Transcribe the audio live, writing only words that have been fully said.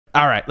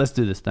All right, let's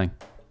do this thing.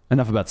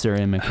 Enough about Sarah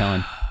and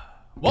McKellen.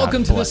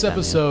 Welcome to this bless that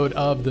episode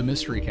of the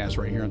Mystery Cast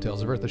right here on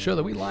Tales of Earth, the show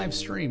that we live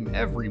stream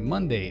every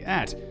Monday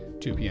at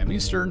 2 p.m.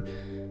 Eastern,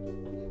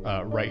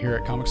 right here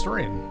at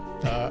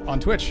Comicstorian on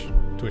Twitch,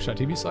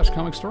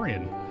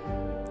 twitch.tv/Comicstorian.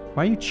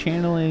 Why are you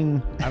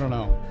channeling I don't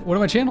know. What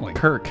am I channeling?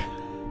 Kirk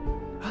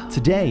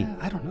today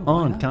I don't know.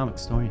 on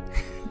Comicstorian?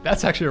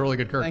 That's actually a really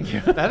good Kirk. Thank you.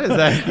 That is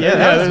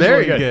that was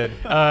very good.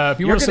 If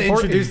you You're want to going to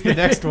support, introduce the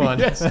next one.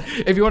 Yes.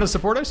 If you want to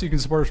support us, you can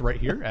support us right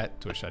here at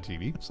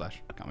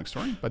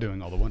twitch.tv/Comicstorian by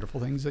doing all the wonderful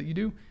things that you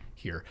do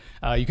here.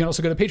 You can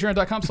also go to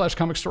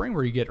patreon.com/Comicstorian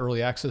where you get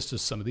early access to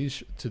some of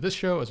these, to this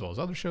show, as well as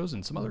other shows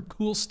and some other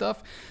cool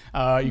stuff.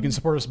 You can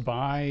support us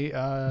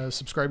by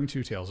subscribing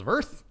to Tales of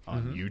Earth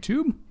on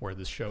YouTube, where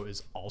this show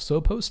is also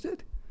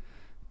posted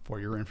for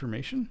your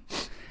information.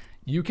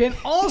 You can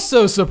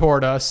also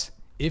support us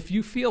if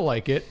you feel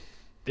like it,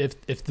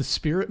 if the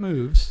spirit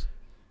moves,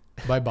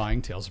 by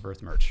buying Tales of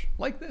Earth merch,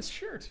 like this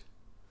shirt.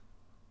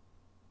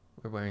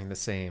 We're wearing the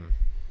same,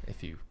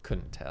 if you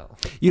couldn't tell.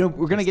 You know,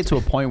 we're going to get to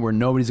a point where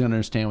nobody's going to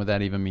understand what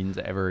that even means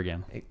ever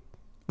again.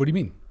 What do you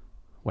mean?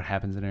 What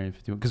happens in Area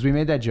 51? Because we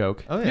made that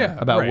joke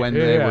about right. when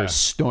they were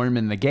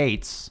storming the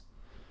gates.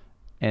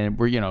 And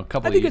we're, a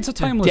couple I think of it's a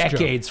timeless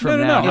decades joke.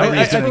 from No, now.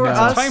 I It's think for it's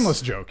us a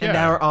timeless joke. And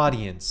Yeah. our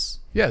audience.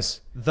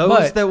 Yes. Those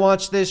But that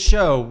watch this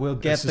show will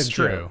get this the is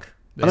true. joke.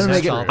 I'm going This to is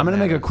make, true. I'm gonna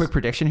make a quick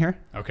prediction here.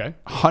 Okay.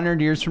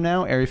 100 years from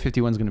now, Area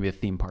 51 is going to be a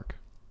theme park.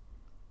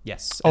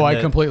 Yes. Oh, And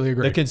I completely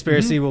agree. The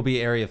conspiracy will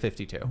be Area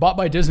 52. Bought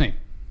by Disney.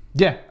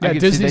 Yeah. Yeah,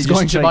 Disney's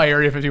going to buy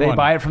Area 51. They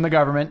buy it from the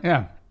government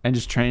Yeah. and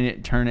just turn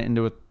it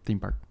into a theme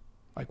park.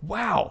 Like,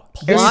 wow.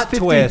 Plot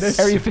twist.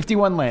 Area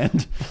 51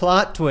 land.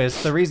 Plot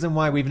twist. The reason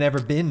why we've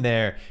never been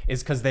there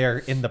is because they are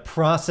in the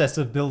process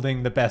of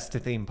building the best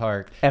theme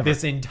park Ever.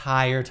 this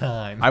entire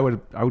time. I would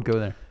go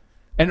there.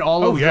 And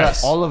all of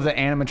the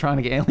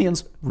animatronic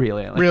aliens, real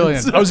aliens. Real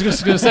aliens. I was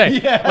just going to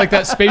say, like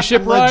that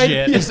spaceship ride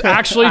Legit. is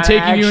actually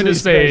taking you into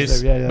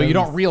space, Yeah, but you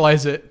don't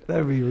realize it.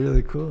 That'd be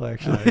really cool,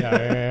 actually.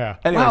 Yeah.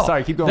 Anyway, Wow,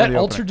 sorry, keep going. That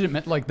with the opening.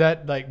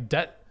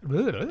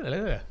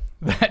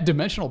 that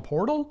dimensional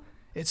portal,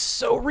 it's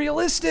so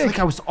realistic. It's like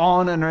I was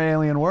on an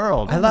alien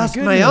world. I lost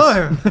my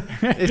goodness. arm.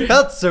 It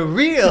felt so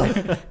real.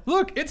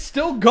 Look, it's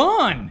still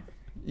gone.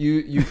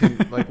 You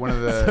can like one of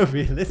So the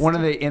realistic. one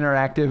of the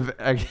interactive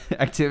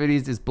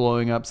activities is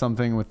blowing up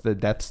something with the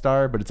Death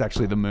Star, but it's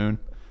actually the moon.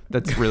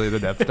 That's really the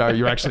Death Star.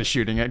 You're actually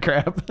shooting at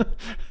crap.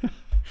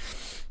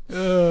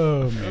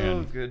 Oh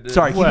man. goodness.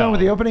 Sorry, keep Well. going with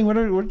the opening.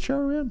 What show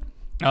are we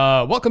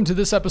on? Welcome to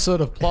this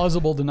episode of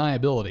Plausible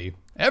Deniability.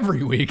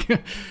 Every week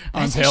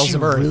on Tales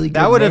of Earth. Really good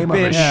That would have name of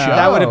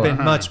a been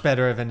show. much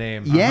better of a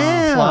name.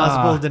 Yeah.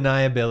 Plausible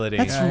deniability.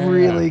 That's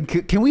really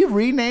good. Can we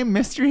rename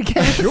Mystery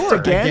Cast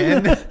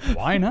again?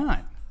 Why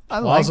not? I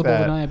like Plausible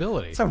that.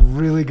 Deniability. It's a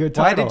really good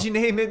Why title. did you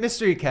name it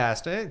Mystery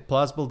Cast?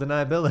 Plausible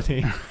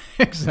deniability.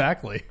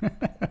 Exactly.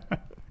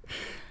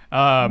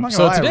 I'm not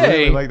So gonna lie, I today,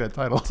 really like that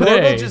title. Or today,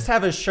 we'll just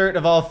have a shirt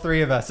of all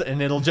three of us,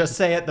 and it'll just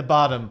say at the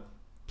bottom,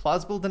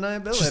 plausible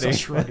deniability. Just a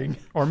shrugging.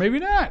 or maybe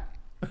not.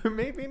 Or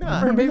maybe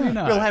not. Or maybe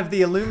not. We'll have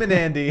the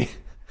Illuminandi,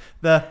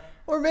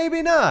 or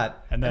maybe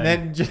not. And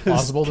then just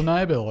plausible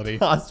deniability.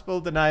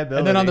 plausible deniability.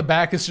 And then on the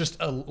back is just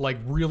a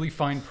really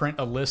fine print,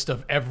 a list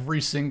of every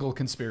single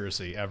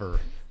conspiracy ever.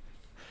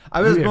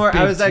 I was Maybe a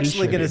I was big actually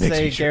t-shirt. going to Big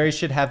say t-shirt. Gary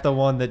should have the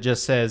one that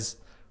just says,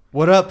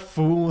 "What up,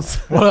 fools?"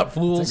 What up,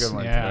 fools? good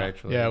one, too, yeah,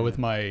 actually. yeah, with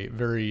my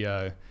very,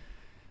 I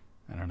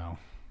don't know,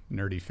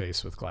 nerdy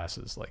face with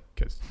glasses, like,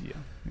 cause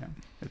yeah,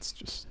 it's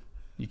just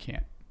you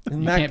can't.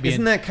 Isn't You that, can't be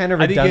isn't in- that kind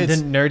of I think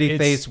redundant, nerdy it's-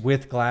 face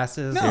with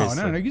glasses? No, There's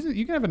no, some- no.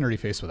 You can have a nerdy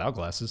face without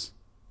glasses.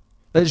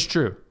 That is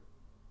true.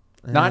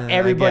 Not I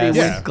everybody with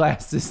guess. Yeah.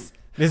 glasses.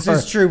 This Or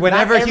is true.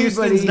 Whenever not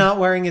everybody- Houston's not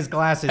wearing his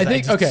glasses, I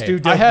think just okay.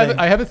 do I have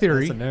think, a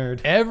theory. That's a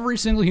nerd. Every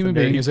single human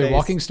being nerdy is a face.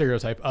 walking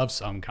stereotype of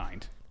some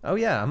kind. Oh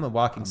yeah, I'm a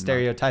walking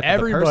stereotype of a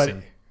Everybody.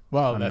 person.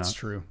 Well, I'm that's not.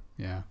 true.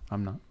 Yeah,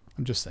 I'm not.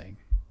 I'm just saying.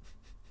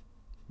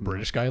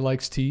 British guy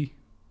likes tea.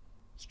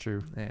 It's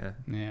true. Yeah.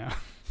 Yeah.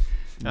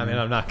 I mean,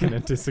 I'm not going to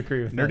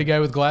disagree with Nerdy that. guy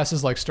with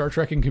glasses like Star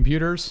Trek and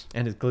computers.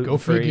 And his gluten Go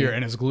free. figure.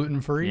 And it's gluten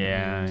free.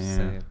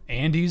 Yeah.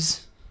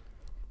 Andy's.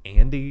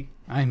 Andy.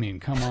 I mean,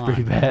 come on.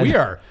 pretty bad. We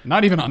are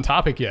not even on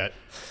topic yet.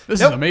 This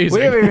is Nope. amazing.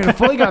 We haven't even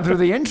fully gone through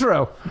the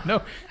intro.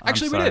 No,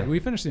 actually, we sorry. did. We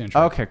finished the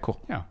intro. Okay,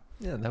 cool. Yeah,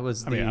 Yeah, that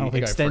was I mean, I the don't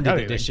think I extended forgot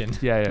anything. edition.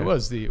 Yeah, yeah. it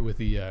was the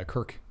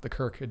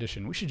Kirk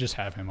edition. We should just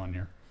have him on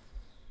here.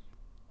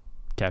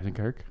 Captain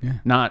Kirk. Yeah.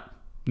 Not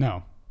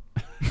No,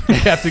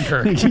 Captain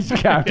Kirk.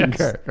 Captain Yes.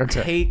 Kirk.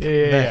 Okay. Take Yeah,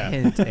 the yeah.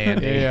 hint,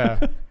 Andy.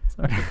 Yeah.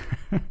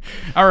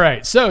 All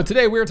right. So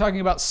today we're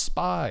talking about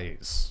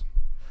spies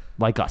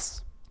Like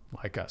us.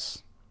 like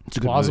us. It's a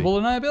good Plausible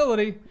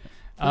deniability.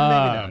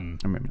 not.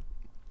 movie.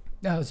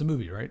 Yeah, it's a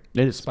movie, right?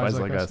 It is Spies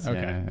Like Us.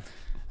 Okay. Yeah,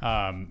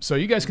 yeah. So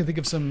you guys can think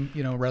of some,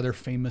 rather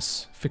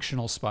famous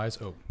fictional spies.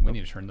 Oh, we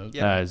need to turn those.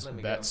 Yeah, Guys. let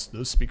me go.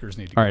 Those speakers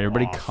need to. All go right,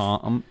 everybody off.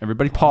 calm.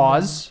 Everybody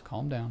pause.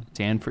 Calm down.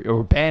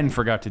 Ben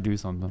forgot to do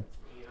something.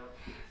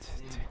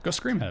 Go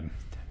scream at him.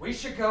 We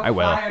should go I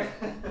will. fire.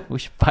 We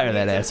should fire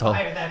that asshole.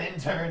 Fire that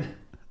intern.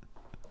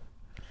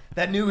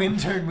 That new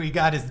intern we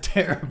got is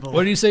terrible.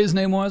 What did you say his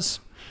name was?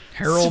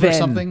 Harold or Sven.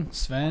 something?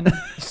 Sven?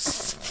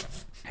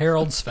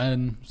 Harold,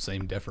 Sven,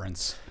 same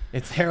difference.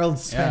 It's Harold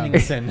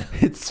Svenningson.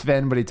 It's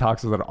Sven, but he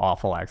talks with an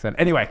awful accent.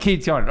 Anyway,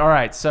 keep going. All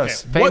right, so Okay,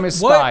 famous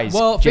spies.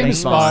 Well, James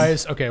famous Bond.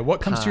 spies. Okay,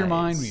 what comes to your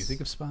mind when you Spies.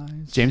 think of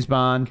spies? James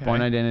Bond, Okay.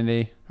 Bourne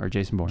Identity, or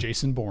Jason Bourne.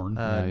 Jason Bourne.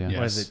 yeah.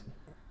 What is it?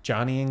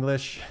 Johnny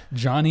English?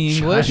 Johnny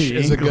English Johnny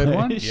is a good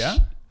one. English. Yeah.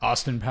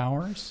 Austin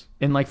Powers.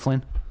 In like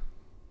Flynn.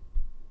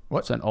 What?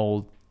 It's an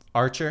old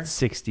Archer?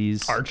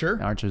 60s. Archer?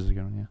 Archer's a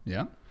good one, yeah.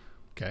 Yeah.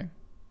 Okay.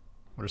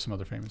 What are some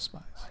other famous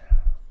spies?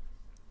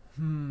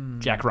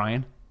 Jack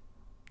Ryan.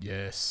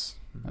 Yes.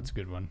 That's a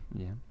good one.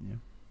 Yeah, yeah.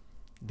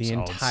 The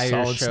Solid- entire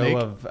Solid show Snake.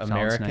 of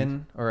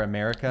American or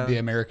America? The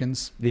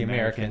Americans. The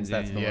Americans,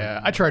 that's the Yeah.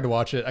 one. I tried to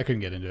watch it. I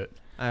couldn't get into it.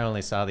 I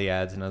only saw the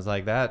ads and I was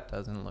like, that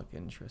doesn't look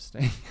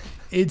interesting.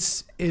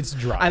 It's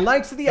dry. I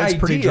liked the It's idea,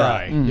 pretty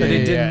dry. but Yeah, it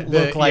yeah, didn't yeah.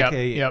 look like Yep,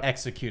 they yep.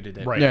 executed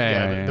it. Right. Yeah,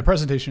 Yeah. yeah, yeah. The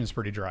presentation is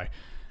pretty dry.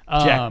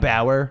 Jack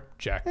Bauer.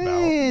 Jack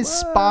Bauer.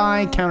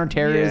 Spy,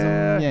 counterterrorism.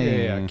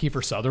 Yeah.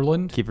 Kiefer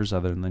Sutherland Kiefer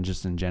Sutherland,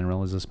 just in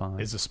general, is a spy.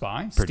 is a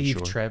spy. Pretty Steve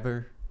sure.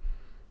 Trevor.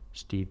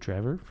 Steve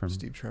Trevor from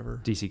Steve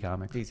Trevor. DC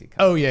Comics. Easy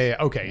Oh yeah.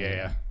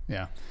 Okay.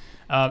 Yeah.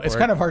 It's Or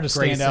kind of hard to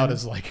stand out Grayson.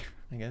 as like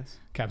I guess.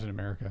 Captain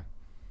America.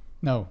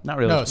 No, Not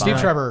really No, a spy. Steve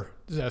Trevor.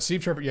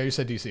 Steve Trevor. Yeah, you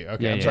said DC.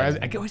 Okay, Yeah, I'm yeah, sorry. yeah.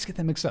 I always get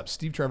them mixed up.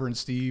 Steve Trevor and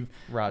Steve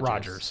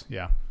Rogers.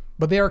 Yeah,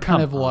 but they are kind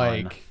Come of on.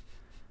 like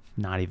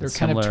Not even they're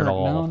kind of similar at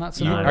all. no, not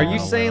similar. Are you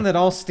saying that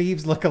all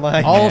Steves look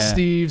alike? all Yeah.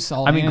 Steves?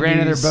 All I mean,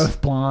 granted, Andys. they're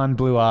both blonde,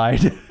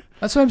 blue-eyed.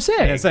 That's what I'm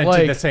saying. essentially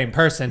like, the same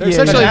person. They're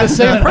essentially the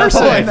same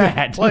person.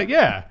 that. Like,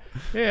 yeah.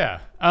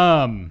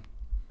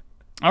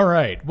 All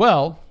right.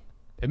 Well,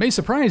 it may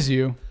surprise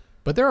you,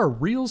 but there are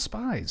real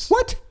spies.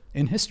 What?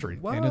 In history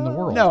and in the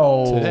world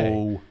No.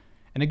 today,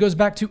 and it goes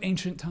back to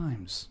ancient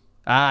times.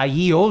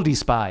 Ye olde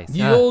spies.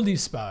 Ye olde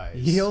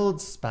spies. The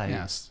old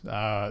spies.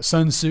 Yes.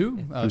 Sun Tzu,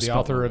 the spelled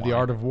author of The Y.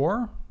 Art of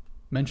War,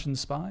 mentioned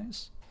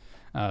spies.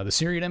 The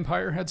Syrian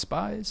Empire had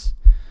spies.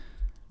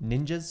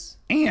 Ninjas.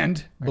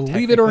 And, Are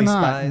believe it or technically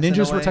not, spies in a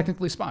ninjas were way?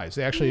 technically spies.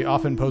 They actually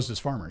often posed as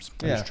farmers,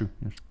 Yeah. That's true.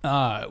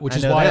 Yes. which I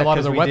is know why that a lot of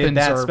 'cause their we weapons did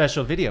that are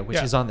special video, which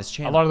Yeah. is on this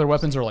channel. A lot of their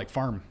weapons are like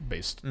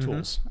farm-based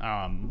tools,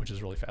 which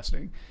is really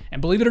fascinating.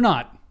 And believe it or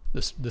not,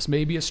 this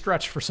may be a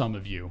stretch for some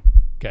of you,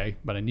 okay?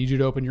 But I need you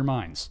to open your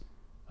minds.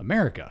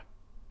 America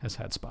has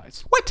had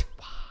spies. What?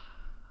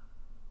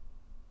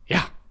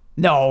 Yeah,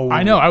 No.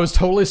 I know. I was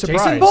totally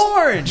surprised. Jason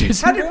Bourne.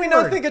 Jason How did we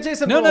not Bourne. think of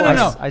Jason No, Bourne? no, no,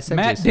 no. I said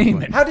Matt Jason Bourne.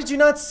 Damon. How did you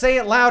not say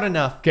it loud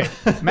enough? Okay,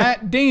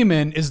 Matt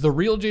Damon is the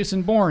real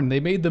Jason Bourne. They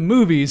made the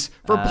movies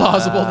for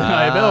plausible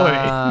deniability.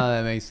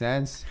 That makes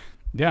sense.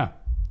 Yeah.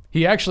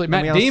 He actually,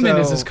 Matt we Damon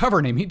is also- his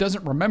cover name. He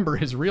doesn't remember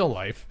his real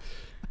life.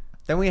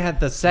 Then we had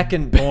the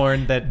second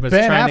Bourne that was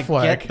Ben trying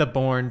Affleck. to get the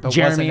Bourne, but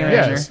Jeremy wasn't Renner.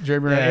 actually. Yes,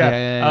 Jeremy Yeah, Renner.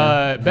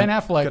 yeah. Ben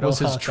Affleck Good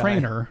was old his Hawkeye.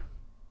 trainer,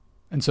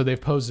 and so they've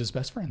posed as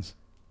best friends.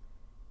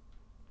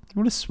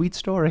 What a sweet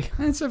story.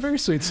 It's a very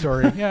sweet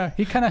story. Yeah,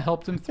 he kind of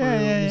helped him through.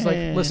 He's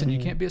like, listen, you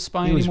can't be a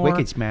spy He was anymore.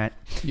 wicked, Matt.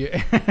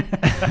 Yeah.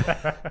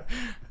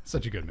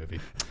 Such a good movie.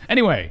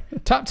 Anyway,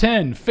 top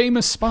 10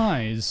 famous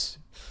spies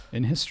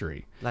in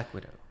history. Black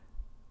Widow.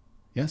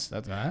 Yes,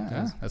 that's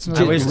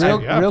another wish- good real,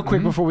 one. Yeah. real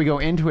quick Mhm. before we go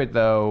into it,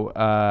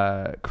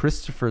 though,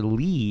 Christopher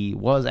Lee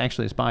was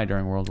actually a spy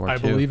during World War II. I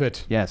believe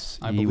it. Yes,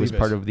 I he was believe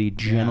part it. of the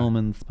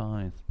Gentleman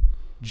Spies.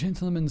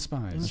 Gentlemen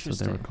spies. That's what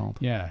they were called.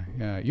 Yeah.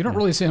 You don't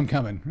really see him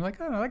coming. You're like,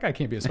 oh, that guy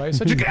can't be a spy. He's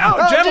such a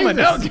gentleman.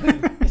 No.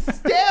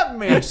 Stab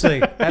me. Actually,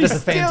 that is a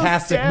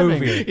fantastic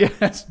movie.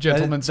 Yes,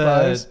 gentlemen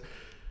spies.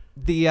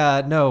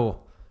 No,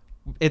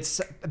 it's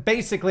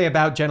basically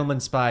about gentlemen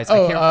spies.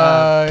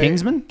 Oh,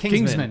 Kingsman?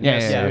 Kingsman. Yeah,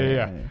 Yes. yeah, Yeah,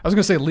 yeah. I was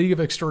gonna say League of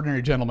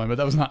Extraordinary Gentlemen, but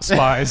that was not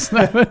spies.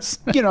 That was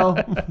You know,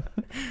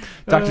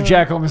 Dr.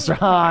 Jekyll, Mr.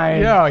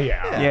 Hyde. yeah.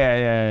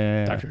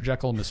 Yeah. Dr.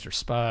 Jekyll, Mr.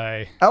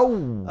 Spy.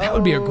 Oh, That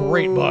would be a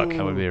great book.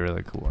 that would be a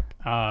really cool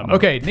one.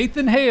 Okay,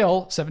 Nathan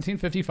Hale,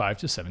 1755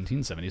 to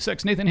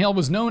 1776. Nathan Hale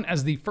was known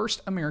as the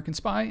first American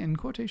spy, in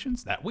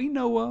quotations, that we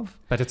know of.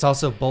 But it's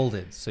also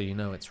bolded, so you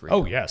know it's real.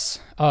 Oh, yes.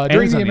 During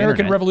it's the on the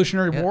American internet.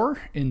 Revolutionary War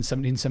in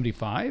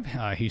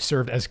 1775, he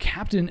served as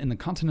captain in the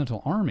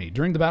Continental Army.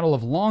 During the Battle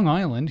of Long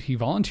Island, he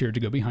volunteered to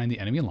go behind the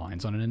enemy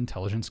lines on an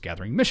intelligence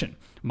gathering mission.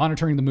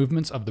 Monitoring the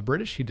movements of the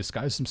British, he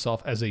disguised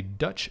himself as a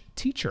Dutch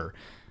teacher.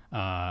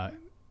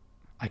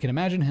 I can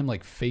imagine him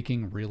like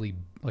faking a really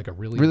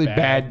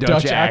bad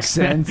Dutch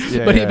accent.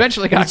 Yeah, but he yeah.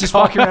 eventually got He's just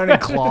caught. walking around in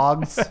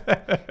clogs.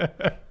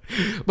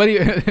 But he,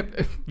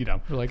 we're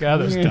like,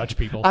 those Dutch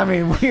people. I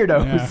mean,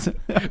 weirdos.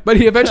 Yeah. But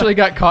he eventually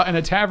got caught in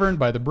a tavern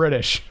by the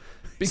British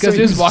because So he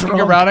he was was walking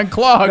drunk. around in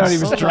clogs. Not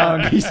even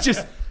drunk. He's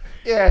just,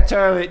 yeah,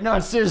 totally. No,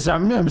 seriously,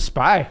 I'm a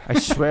spy. I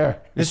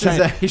swear. He's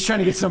trying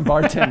to get some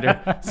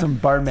bartender, some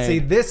barmaid. See,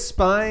 this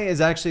spy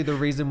is actually the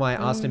reason why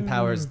Austin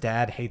Powers'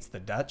 dad hates the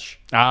Dutch.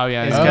 oh,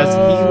 yeah. It's yeah. because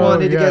he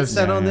wanted to get yes.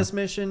 sent Yeah, on yeah. this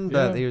mission,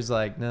 but Yeah. he was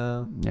like,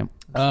 no. Yep.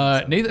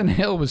 Nathan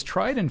Hale was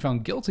tried and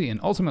found guilty and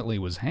ultimately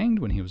was hanged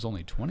when he was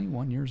only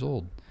 21 years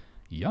old.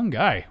 Young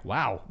guy.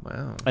 Wow.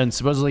 Wow. And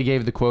supposedly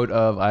gave the quote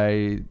of,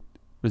 I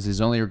Was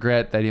his only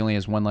regret that he only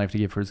has one life to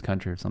give for his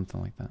country or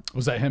something like that.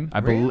 Was that him? I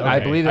Okay.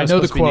 believe I that was know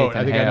the supposed to be quote.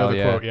 Nathan I think I know Hale,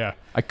 the quote. Yeah.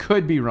 I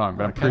could be wrong,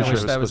 but I'm I pretty sure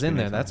wish it that was supposed to in be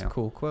there. Nathan That's a Hale.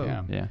 cool quote.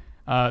 Yeah.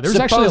 Yeah. There's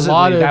actually a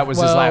lot of that was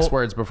his well, last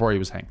words before he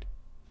was hanged.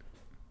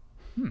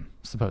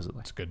 Supposedly.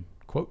 That's a good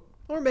quote.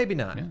 Or maybe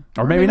not. Yeah.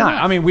 Or maybe not.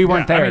 I mean, we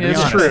weren't Yeah, I there. mean, to be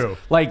it's honest. true.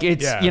 Like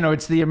it's Yeah.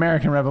 it's the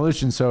American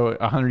Revolution. So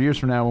 100 years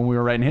from now, when we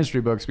were writing history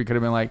books, we could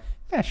have been like,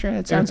 yeah, sure,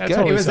 that sounds that's good.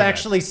 totally It was said that.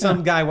 actually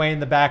some guy way in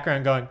the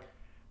background going,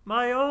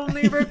 "My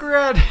only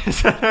regret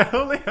is that I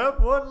only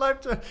have one life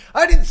to."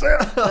 I didn't say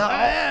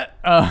it.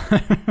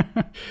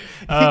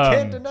 You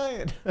can't deny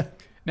it.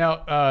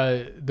 Now,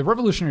 the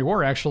Revolutionary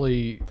War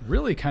actually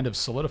really kind of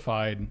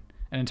solidified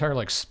an entire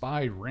like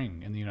spy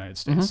ring in the United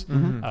States.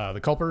 The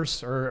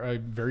Culpers are a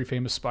very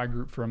famous spy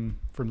group from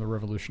the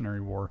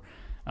Revolutionary War.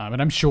 And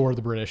I'm sure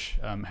the British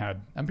had,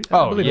 I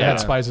believe they yeah.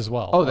 had spies as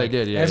well. Oh, they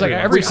did. Yeah, It's like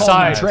yeah. every We call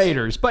them side.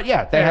 traitors, but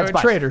yeah, they had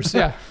spies. Traitors.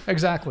 Yeah,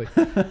 exactly.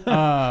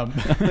 I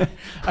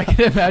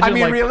can imagine. I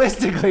mean, like,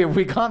 realistically, if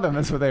we caught them,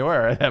 that's what they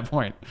were at that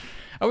point.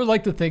 I would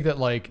like to think that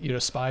like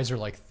spies are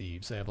like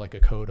thieves. They have like a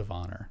code of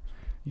honor.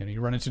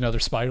 You run into another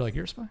spy, you're like,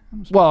 you're a spy?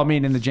 I'm a spy. Well, I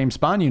mean, in the James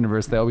Bond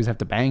universe, they always have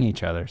to bang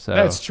each other. So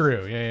That's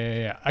true.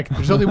 Yeah.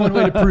 There's only one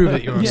way to prove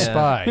that you're a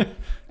spy,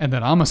 and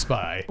then I'm a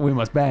spy. we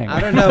must bang.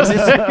 I don't know.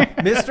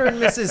 Mr. and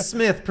Mrs.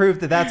 Smith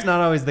proved that that's not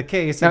always the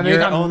case. Now, and they your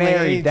got only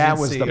married. That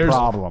was agency- the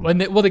problem. When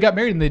they got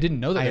married and they didn't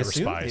know that I they were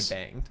assume spies. they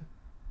banged.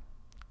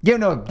 Yeah,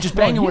 no, just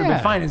banging would have yeah.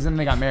 been fine. Is then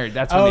they got married.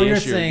 That's when Oh, the you're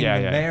issue. saying yeah,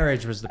 the yeah.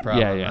 marriage was the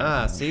problem. Yeah.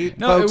 Ah, see,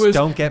 No, folks, it was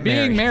don't get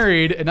being married.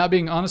 married and not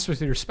being honest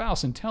with your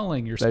spouse and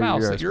telling your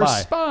spouse you're that a you're a spy.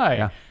 spy.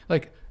 Yeah.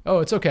 Like, oh,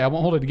 it's okay. I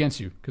won't hold it against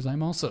you because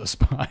I'm also a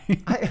spy.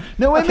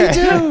 No, Okay. me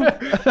too.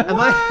 Am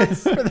I,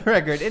 for the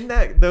record, in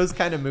those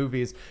kind of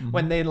movies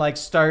when they like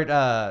start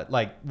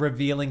like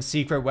revealing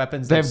secret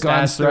weapons, They have they've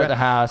guns stashed throughout the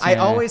house, I yeah.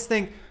 always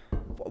think,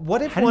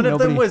 what if How did one of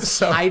them nobody- was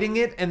hiding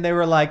it and they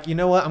were like, you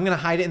know what, I'm gonna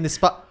hide it in this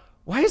spot.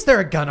 Why is there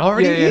a gun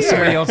already Yeah, here?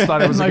 somebody else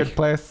thought it was a Like- good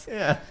place.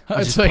 Yeah.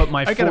 It's just like, put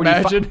my I can 45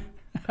 imagine.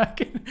 I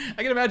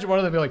can imagine one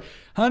of them be like,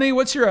 "Honey,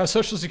 what's your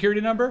social security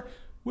number?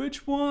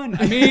 Which one?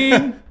 I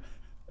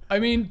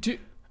mean,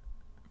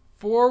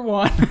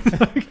 41."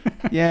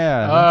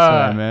 Yeah, that's what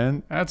I Uh,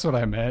 meant. That's what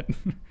I meant.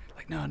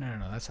 Like, no,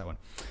 that's that one.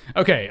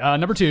 Okay,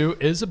 number 2,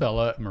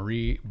 Isabella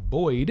Marie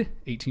Boyd,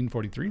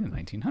 1843 to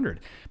 1900.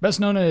 Best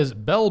known as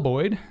Belle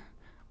Boyd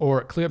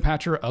or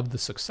Cleopatra of the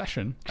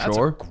Succession. That's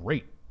Sure. a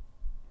great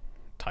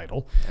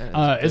title.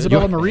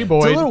 Isabella Marie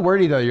Boyd. It's a little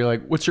wordy though. You're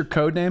like, what's your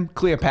code name?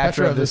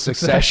 Cleopatra of the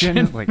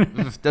Succession.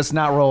 Like, does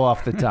not roll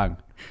off the tongue.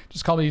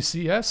 Just call me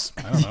CS.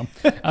 I don't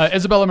know.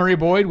 Isabella Marie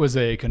Boyd was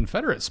a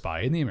Confederate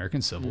spy in the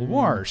American Civil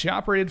War. She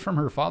operated from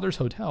her father's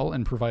hotel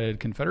and provided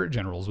Confederate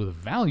generals with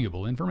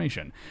valuable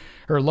information.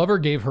 Her lover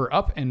gave her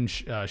up and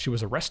she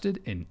was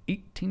arrested in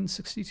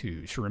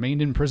 1862. She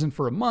remained in prison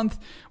for a month,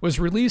 was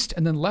released,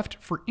 and then left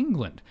for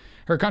England.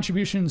 Her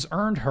contributions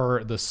earned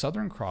her the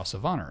Southern Cross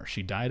of Honor.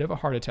 She died of a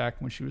heart attack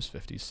when she was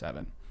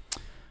 57.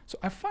 So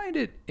I find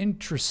it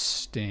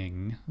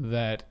interesting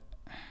that,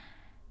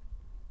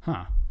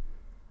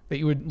 that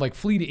you would like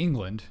flee to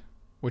England,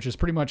 which is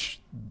pretty much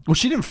Well,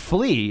 she didn't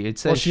flee. It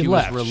says well, she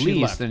left. was She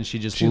released left. and she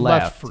just she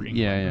left. left for England,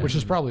 Yeah. which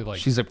is probably like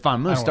She's like, fine,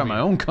 I'm I gonna don't start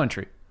wanna my be- own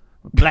country.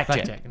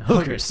 Blackjack. and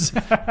hookers.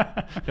 You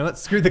know what?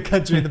 Screw the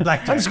country and the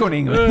blackjack. I'm just going to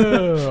England.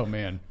 oh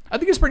man, I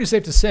think it's pretty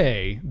safe to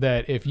say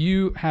that if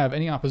you have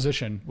any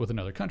opposition with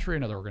another country,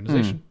 another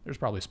organization, there's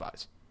probably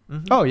spies.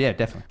 Oh yeah,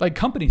 definitely. Like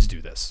companies do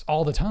this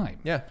all the time.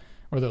 Yeah.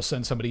 Where they'll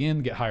send somebody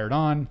in, get hired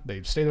on,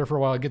 they stay there for a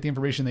while, get the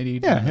information they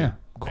need. Yeah, and then yeah. they-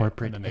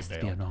 Corporate and then they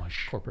bail.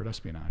 espionage. Corporate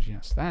espionage.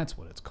 Yes, that's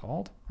what it's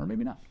called, or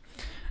maybe not.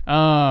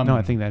 No,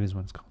 I think that is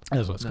what it's called.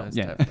 That's what it's No, called. that's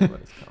Yeah. definitely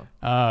what it's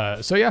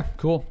called. So yeah,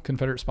 cool.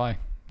 Confederate spy.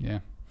 Yeah.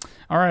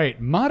 All right.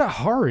 Mata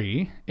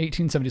Hari,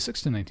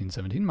 1876 to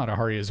 1917. Mata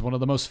Hari is one of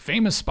the most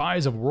famous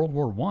spies of World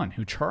War I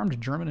who charmed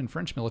German and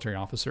French military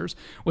officers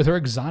with her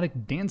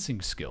exotic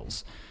dancing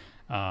skills.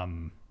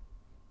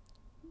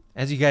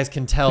 As you guys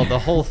can tell, the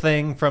whole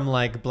thing from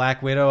like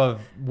Black Widow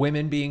of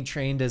women being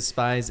trained as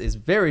spies is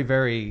very,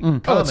 very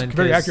common. Oh, it's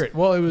very 'cause accurate.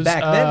 Well, it was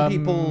back then.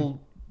 People,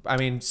 I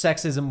mean,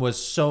 sexism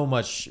was so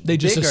much. they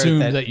just bigger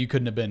assumed that you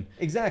couldn't have been.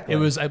 exactly. It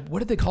was what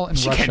did they call it in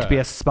She Russia? can't be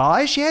a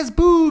spy. She has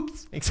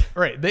boobs.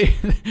 Right. They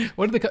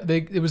what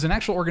did it was an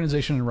actual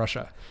organization in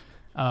Russia.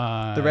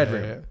 The Red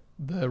Room.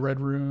 The Red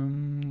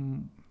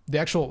Room. The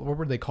actual what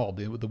were they called?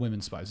 The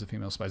women spies, the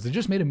female spies. They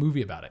just made a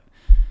movie about it.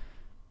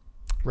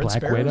 Red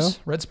Black Sparrows? Widow?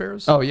 Red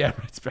Sparrows? Oh yeah,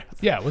 Red Sparrow.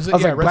 Yeah, was it? I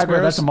was Yeah, like, Red Black Widow,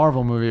 Sparrows. that's a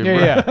Marvel movie.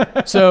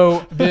 Yeah.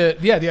 So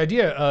the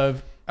idea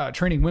of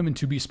training women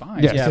to be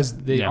spies Yes. because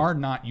they Yeah. are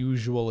not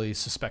usually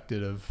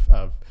suspected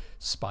of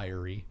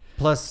spyery.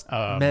 Plus,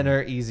 men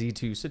are easy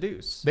to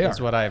seduce. They is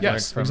are what I've learned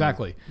yes, from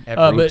exactly.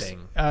 everything.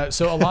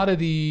 So a lot of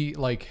the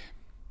like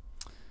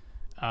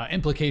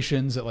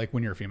implications that like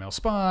when you're a female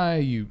spy,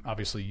 you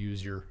obviously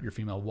use your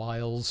female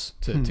wiles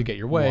to get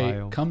your way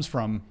Wiles. comes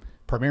from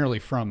primarily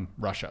from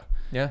Russia.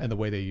 Yeah. And the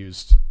way they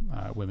used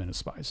women as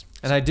spies.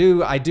 And I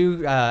do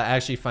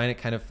actually find it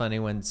kind of funny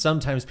when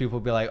sometimes people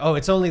will be like, "Oh,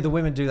 it's only the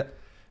women do that."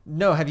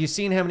 No, have you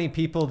seen how many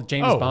people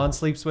James Oh. Bond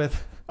sleeps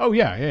with? Oh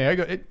yeah,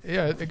 it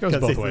goes 'Cause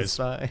both he's a ways.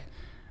 spy.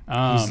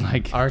 He's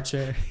like,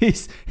 Archer.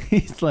 he's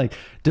like,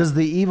 does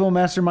the evil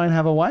mastermind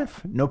have a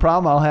wife? No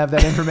problem. I'll have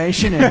that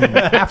information in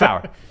half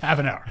hour. Half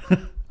an hour.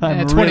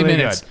 I'm 20 really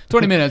minutes. good.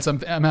 20 minutes. I'm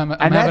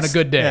having a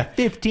good day.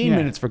 15 Yeah.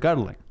 minutes for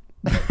cuddling.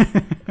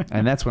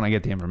 And that's when I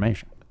get the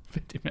information.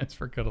 50 minutes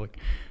for cuddling.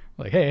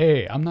 Like,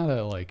 hey, I'm not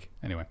a, like,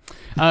 anyway.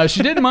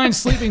 She didn't mind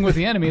sleeping with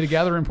the enemy to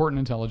gather important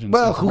intelligence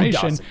Well, who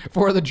information doesn't?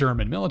 for the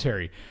German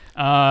military.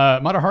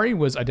 Mata Hari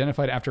was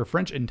identified after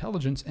French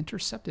intelligence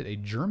intercepted a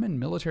German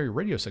military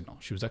radio signal.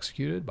 She was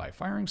executed by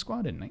firing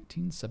squad in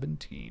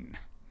 1917.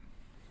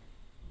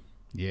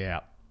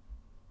 Yeah.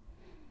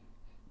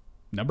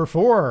 Number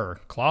 4,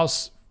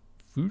 Klaus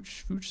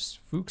Fuchs.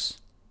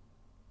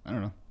 I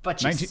don't know.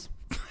 Fuchs.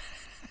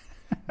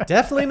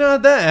 Definitely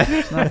not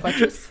that. Not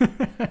Fuchs?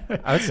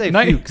 I would say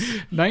Ni- Fuchs.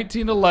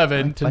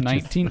 1911 to Fuchs.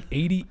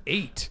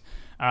 1988.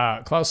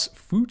 Klaus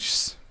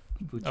Fuchs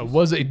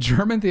was a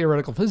German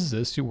theoretical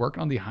physicist who worked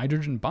on the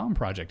hydrogen bomb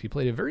project. He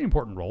played a very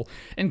important role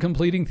in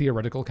completing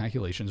theoretical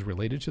calculations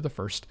related to the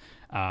first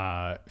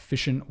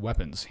fission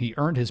weapons. He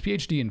earned his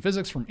PhD in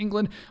physics from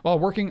England while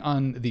working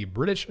on the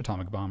British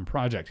atomic bomb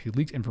project. He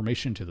leaked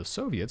information to the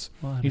Soviets.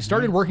 He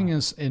started working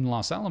in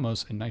Los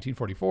Alamos in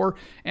 1944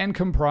 and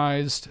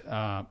compromised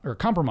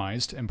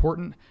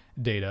important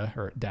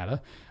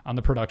data on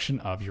the production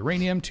of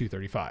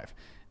uranium-235.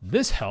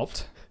 This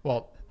helped.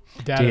 Well,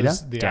 data Data?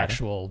 is the Data.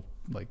 actual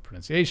like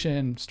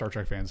pronunciation. Star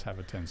Trek fans have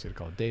a tendency to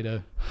call it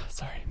data.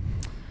 Sorry.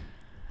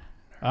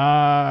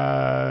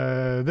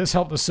 This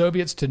helped the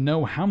Soviets to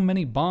know how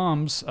many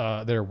bombs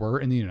there were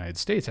in the United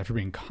States. After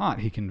being caught,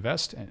 he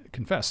confessed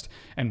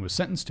and was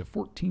sentenced to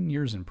 14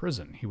 years in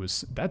prison.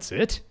 That's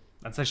it?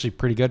 That's actually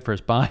pretty good for a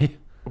spy.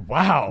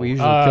 Wow. We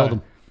usually killed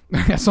him.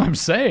 That's what I'm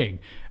saying.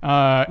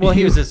 Well,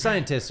 he was a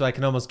scientist, so I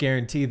can almost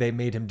guarantee they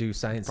made him do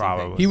science.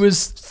 Probably. He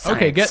was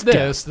okay. Get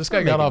this. This guy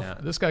Or got maybe off.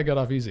 not. This guy got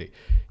off easy.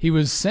 He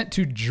was sent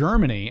to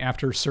Germany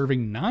after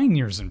serving 9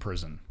 years in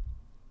prison.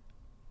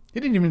 He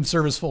didn't even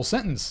serve his full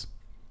sentence.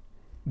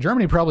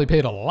 Germany probably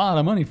paid a lot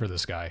of money for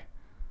this guy.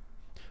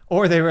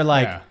 Or they were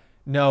like, Yeah.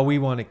 no, we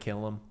want to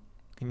kill him.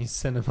 Can you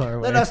send him our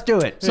way? Let us do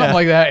it. Something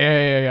like that.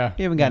 Yeah.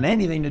 You haven't gotten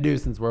anything to do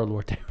since World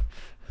War II.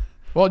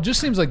 Well, it just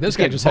seems like this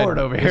guy getting just had bored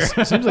over here.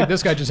 It seems like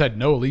this guy just had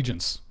no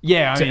allegiance,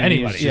 Yeah, To anybody.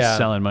 He's just Yeah.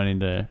 selling money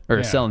to, or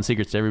Yeah. selling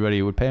secrets to everybody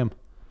who would pay him.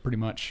 pretty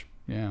much.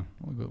 Yeah.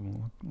 Look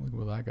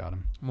what that got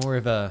him. More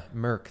of a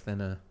merc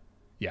than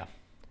Yeah.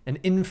 an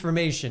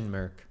information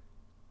merc.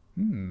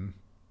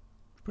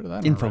 Put that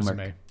on Info a merc.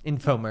 resume.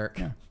 Info merc.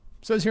 Yeah.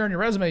 Says here on your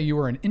resume you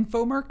were an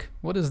infomerc.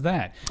 What is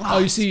that? Oh,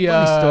 you see.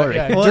 funny story.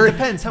 Yeah, Well, dur- it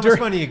depends how much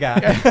money you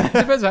got.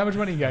 depends how much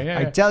money you got. Yeah.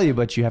 I tell you,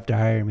 but you have to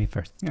hire me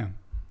first. Yeah. Can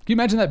you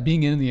imagine that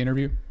being in the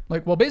interview?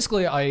 Like, well,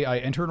 basically, I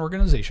enter an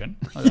organization.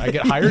 I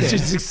get hired in.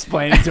 Just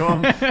explain it to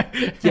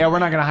him. Yeah, we're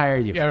not going to hire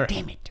you. Yeah, right.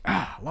 Damn it.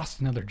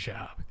 Lost another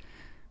job.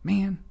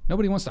 Man,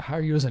 nobody wants to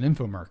hire you as an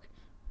infomerc.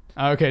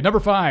 Okay, number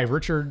 5,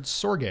 Richard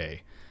Sorge.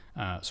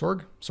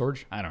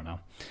 Sorge? I don't know.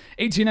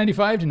 1895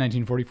 to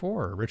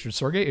 1944. Richard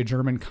Sorge, a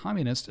German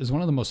communist, is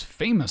one of the most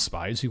famous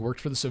spies who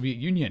worked for the Soviet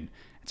Union.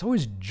 It's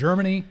always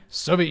Germany,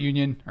 Soviet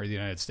Union, or the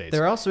United States.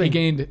 They're also he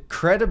gained.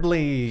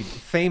 incredibly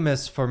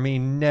famous for me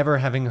never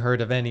having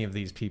heard of any of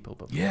these people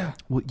before. Yeah.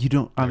 Well, you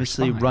don't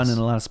obviously spies. run in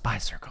a lot of spy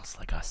circles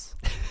like us.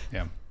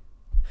 Yeah.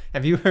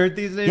 Have you heard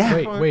these names Yeah.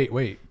 before?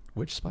 Wait.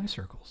 Which spy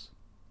circles?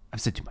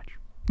 I've said too much.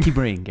 Keep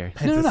reading, Gary.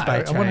 It's a spy I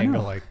want to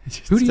triangle. know. Like,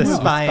 who do you It's a know?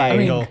 spy I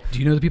mean, angle. do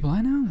you know the people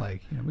I know?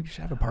 Like, we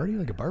should have a party,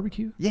 like a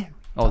barbecue. Yeah.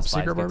 All the Top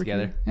spies secret get barbecue.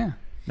 together. Yeah.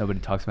 Nobody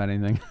talks about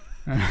anything.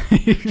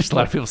 Just a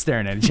lot of people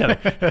staring at each other.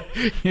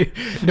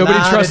 Nobody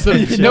Not trusts the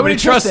attention. nobody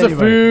trusts the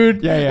anybody.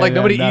 food. Yeah, like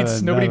nobody nothing,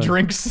 eats, nobody nothing.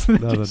 drinks.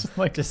 Just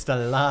like Just a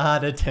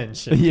lot of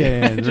tension.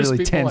 Yeah, it's Just really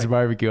people tense like-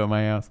 barbecue at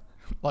my house.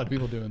 a lot of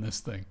people doing this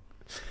thing.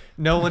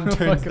 No one turns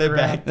Looking their around.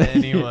 back to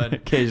anyone.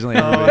 Occasionally,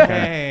 Oh, everybody kinda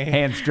hey.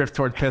 hands drift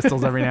towards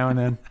pistols every now and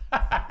then.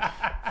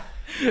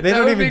 They That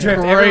don't would even be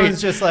drift. great.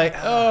 Everyone's just like,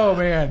 Oh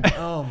man.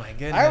 oh my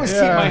goodness. I always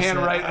Yeah. keep my hand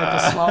right at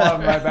the small of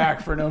my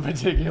back for no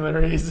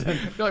particular reason.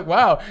 You're like,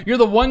 wow, you're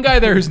the one guy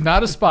there who's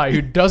not a spy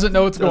who doesn't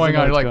know what's going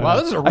on. You're like, wow,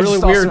 this is a I really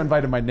just also weird.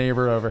 invited my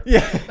neighbor over.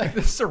 Like,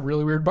 this is a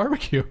really weird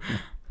barbecue.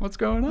 What's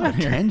going on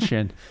here?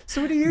 Tension.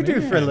 So what do you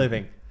do for a Man.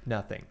 living?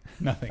 Nothing.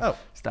 Nothing. Oh,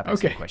 Stop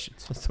asking Okay.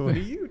 questions. so what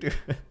do you do?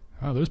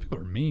 Oh, those people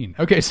are mean.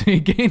 Okay, so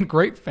he gained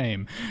great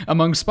fame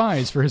among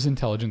spies for his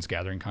intelligence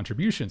gathering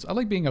contributions. I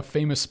like being a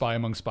famous spy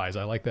among spies.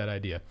 I like that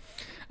idea.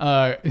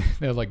 They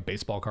have like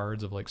baseball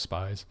cards of like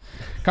spies.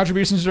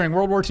 Contributions during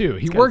World War II.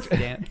 He worked. He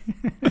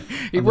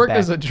the worked back.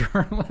 as a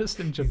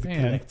journalist in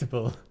Japan.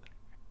 Collectible.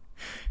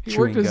 He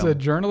worked chewing as gum. a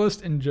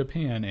journalist in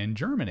Japan and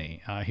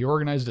Germany. He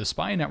organized a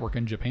spy network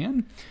in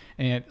Japan.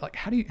 And like,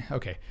 how do you?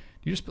 Okay,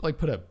 do you just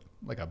put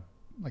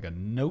a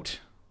note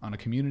on a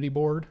community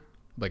board,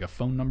 like a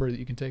phone number that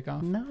you can take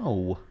off?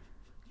 No.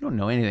 You don't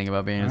know anything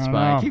about being a don't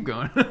spy. know. Keep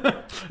going.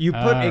 You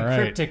put All a right.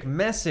 cryptic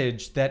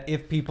message that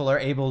if people are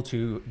able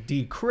to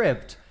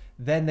decrypt,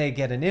 then they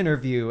get an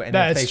interview, and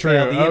That's if they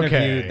fail true. the interview,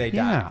 Okay. they die.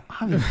 Yeah,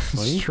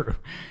 obviously. It's true.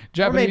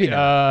 maybe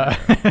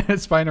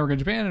Japanese spy network in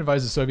Japan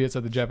advised the Soviets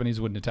that the Japanese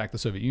wouldn't attack the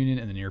Soviet Union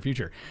in the near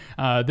future.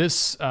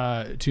 This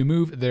to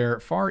move their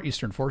far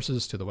eastern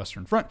forces to the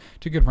Western Front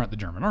to confront the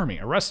German army.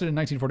 Arrested in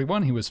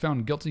 1941, he was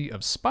found guilty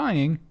of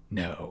spying.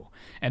 No,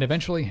 and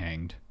eventually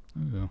hanged.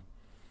 Ooh.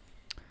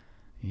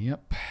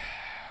 Yep.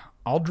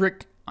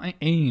 Aldrich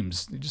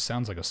Ames. He just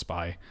sounds like a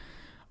spy.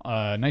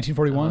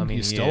 1941.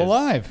 He's he still is.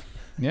 alive.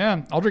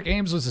 Yeah, Aldrich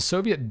Ames was a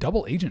Soviet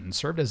double agent and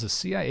served as a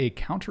CIA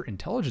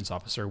counterintelligence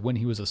officer when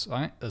he was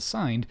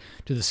assigned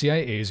to the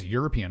CIA's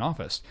European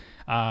office.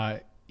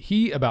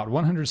 He and about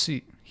 100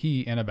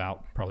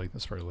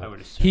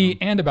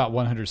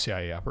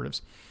 CIA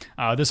operatives.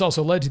 This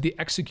also led to the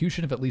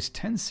execution of at least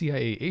 10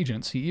 CIA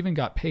agents. He even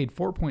got paid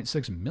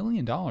 $4.6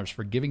 million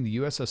for giving the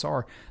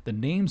USSR the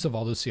names of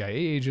all those CIA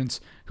agents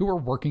who were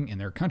working in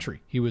their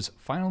country. He was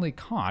finally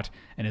caught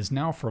and is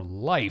now for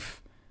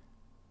life.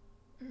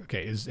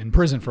 Okay, is in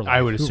prison for life.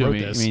 I would Who assume wrote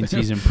it this? means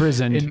he's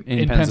imprisoned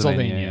in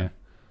Pennsylvania.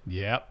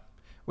 Yep.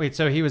 Wait,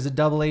 so he was a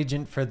double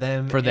agent for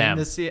them? For them.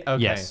 In the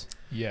okay. Yes.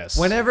 Yes.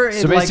 Whenever it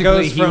So like basically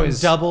goes he from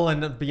was- double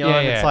and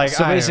beyond, it's like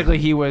so I don't basically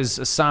know. he was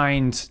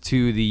assigned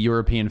to the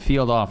European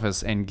field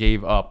office and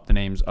gave up the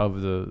names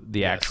of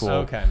the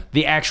actual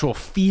the actual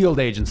field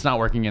agents, not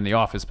working in the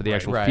office, but the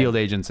actual right. field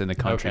agents in the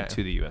country Okay.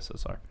 to the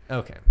USSR.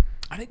 Okay.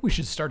 I think we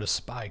should start a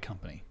spy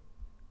company.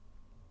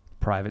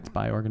 Private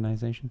spy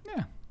organization,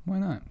 Yeah, why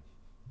not?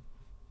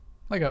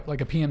 Like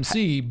a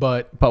PMC,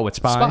 but with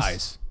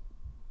spies.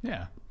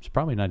 Yeah. It's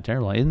probably not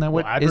terrible. Isn't that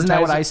what Well, isn't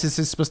that what advertise it. ISIS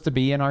is supposed to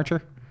be in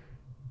Archer?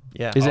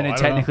 Yeah. Isn't I it don't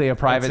technically a It's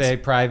private a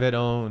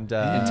private-owned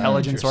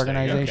intelligence Interesting,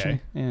 organization?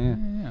 okay.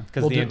 Yeah. Yeah.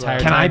 because We'll the do- entire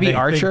Can time I be they think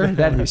Archer? that-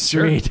 That'd be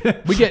sweet.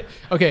 We get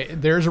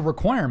there's a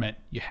requirement.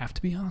 You have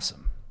to be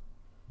awesome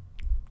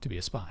to be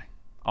a spy.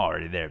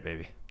 Already there,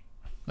 baby.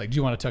 Like, do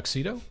you want a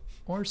tuxedo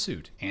or a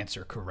suit?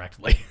 Answer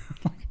correctly.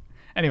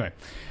 Anyway,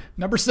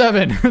 number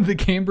 7, the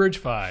Cambridge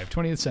Five,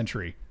 20th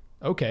century.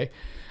 Okay.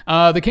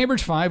 The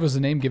Cambridge Five was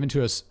the name given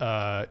to us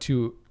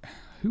to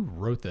who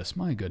wrote this?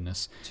 My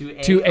goodness.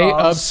 To a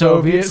of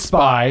Soviet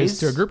spies,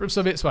 to a group of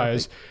Soviet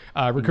spies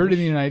recruited in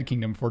the United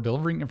Kingdom for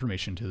delivering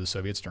information to the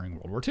Soviets during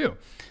World War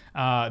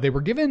II. They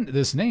were given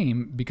this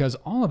name because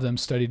all of them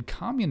studied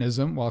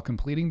communism while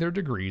completing their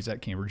degrees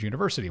at Cambridge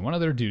University. One of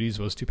their duties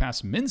was to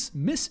pass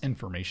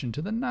misinformation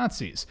to the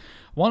Nazis.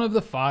 One of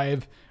the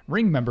 5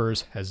 ring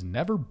members has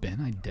never been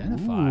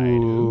identified.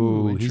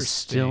 Ooh, he's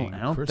still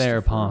interesting. out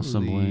there,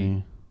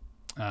 possibly.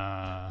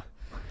 I'm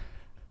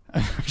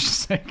just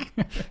saying.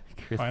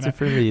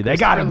 Christopher Lee. They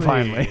got him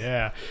finally.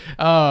 Yeah.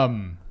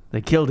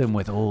 They killed him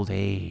with old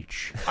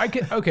age.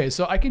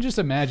 So I can just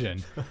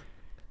imagine.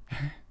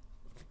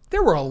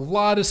 There were a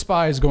lot of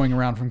spies going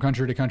around from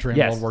country to country in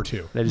Yes, World War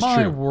II. that is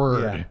My true.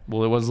 word. Yeah.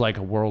 Well, it was like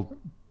a world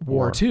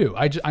War II.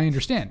 I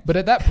understand. But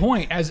at that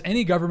point, as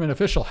any government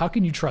official, how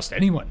can you trust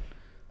anyone?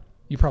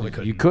 You probably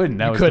couldn't. You couldn't.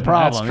 That You was the couldn't.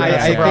 That's problem. true. I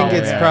That's the think problem.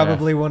 it's Yeah.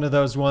 probably one of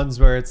those ones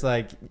where it's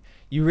like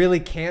you really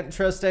can't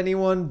trust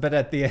anyone, but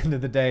at the end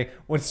of the day,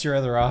 what's your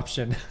other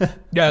option? Yeah,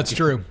 that's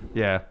true.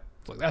 Yeah.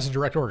 Look, that's a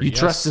direct order. You Yes,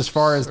 trust as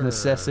far as sir.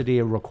 necessity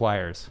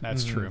requires.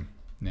 That's true.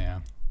 Yeah.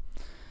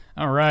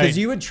 All right. Because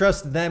you would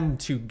trust them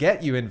to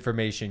get you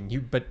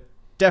information, but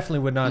definitely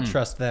would Hmm. not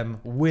trust them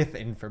with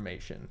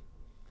information.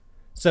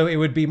 So it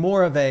would be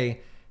more of a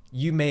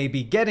you may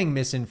be getting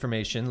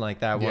misinformation like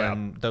that Yeah.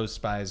 one those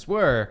spies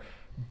were,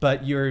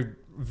 but you're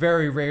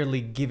very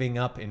rarely giving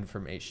up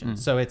information. Hmm.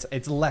 So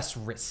it's less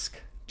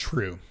risk.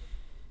 True.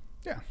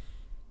 Yeah.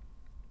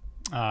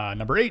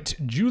 Number 8,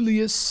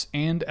 Julius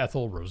and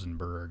Ethel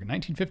Rosenberg,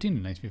 1915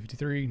 to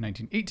 1953,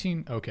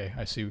 1918. Okay,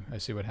 I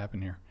see what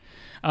happened here.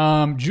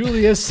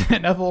 Julius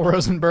and Ethel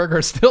Rosenberg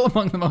are still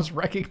among the most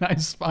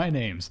recognized spy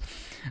names.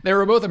 They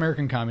were both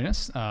American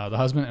communists. The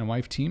husband and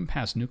wife team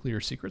passed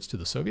nuclear secrets to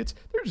the Soviets.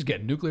 They're just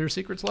getting nuclear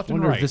secrets left I and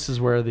wonder right. if this is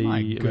where the My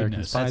American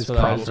goodness. spies That's what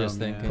I was come just from,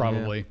 thinking.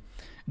 Probably.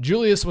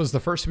 Julius was the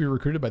first to be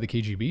recruited by the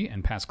KGB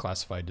and passed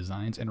classified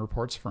designs and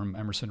reports from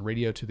Emerson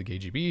Radio to the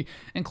KGB,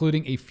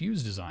 including a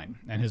fuse design,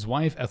 and his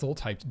wife Ethel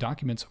typed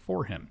documents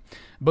for him.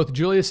 Both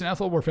Julius and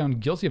Ethel were found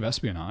guilty of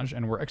espionage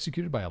and were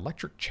executed by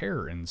electric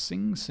chair in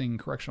Sing Sing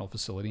Correctional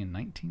Facility in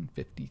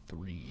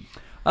 1953.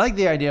 I like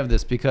the idea of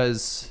this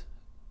because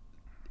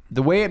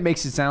the way it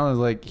makes it sound is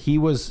like he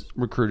was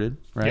recruited,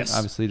 right? Yes.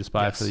 Obviously to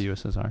spy Yes. for the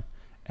USSR.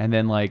 And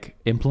then like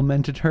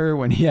implemented her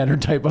when he had her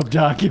type up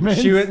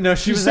documents. She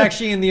was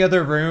actually in the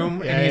other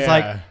room, and he's Yeah.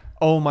 like,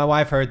 "Oh, my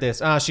wife heard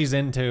this. She's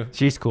into."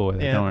 She's cool with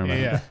it. Yeah. Don't worry about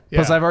Yeah. it.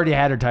 Plus, Yeah. I've already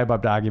had her type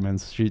up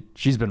documents.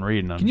 She's been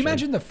reading them. Can you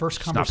imagine the first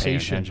She's not paying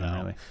conversation? attention,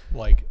 though?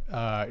 really.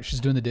 Like, she's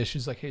doing the dish.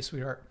 She's like, "Hey,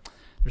 sweetheart,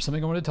 there's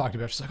something I wanted to talk to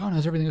you about." She's like, "Oh, no,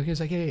 is everything okay?" He's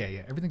like,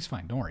 "Yeah. Everything's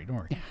fine. Don't worry.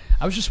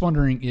 I was just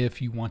wondering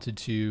if you wanted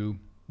to,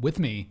 with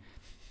me,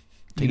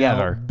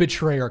 Together.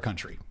 betray our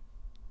country."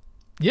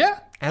 Yeah.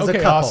 As a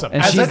okay, couple. Awesome.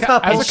 And As she's, a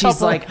couple. and As a she's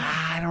couple. like,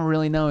 I don't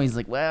really know. He's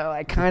like, well,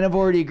 I kind of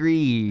already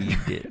agreed.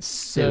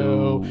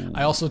 So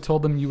I also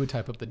told them you would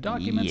type up the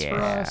documents for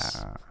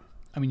us.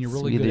 I mean, you're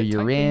really So good either at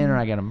you're typing. in or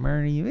I got to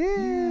murder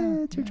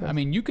you. It's your choice. I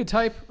mean, you could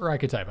type or I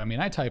could type. I mean,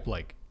 I type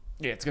like,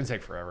 yeah, it's gonna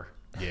take forever.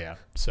 yeah.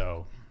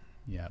 So,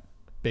 yeah,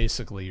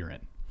 basically you're in.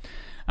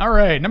 All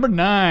right, number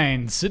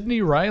 9,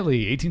 Sidney Riley,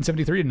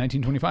 1873 to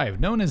 1925,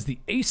 known as the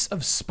Ace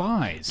of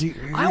Spies.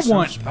 I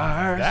want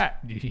that.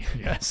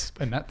 Yes,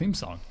 and that theme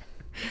song.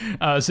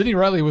 Sidney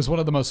Riley was one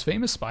of the most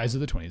famous spies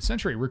of the 20th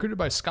century. Recruited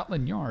by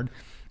Scotland Yard,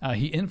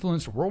 he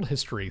influenced world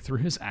history through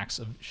his acts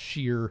of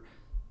sheer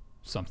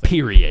something.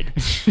 Period.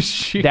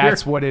 Sheer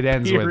That's what it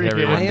ends with, period.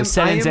 everyone. The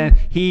sentence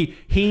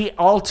he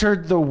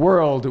altered the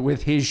world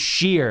with his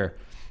sheer.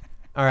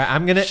 All right,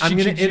 I'm gonna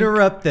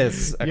interrupt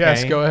this. Okay?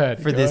 Yes, go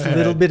ahead. For Go this ahead.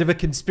 little bit of a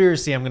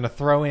conspiracy, I'm gonna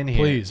throw in here.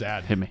 Please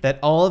add. Hit me. That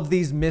all of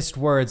these missed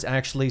words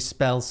actually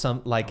spell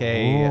some like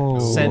a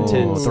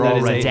sentence They're that all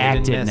is a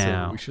hidden redacted message.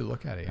 now. We should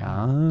look at it. Yeah.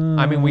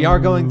 I mean, we are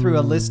going through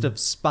a list of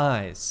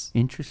spies.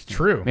 Interesting.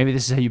 True. Maybe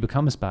this is how you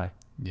become a spy.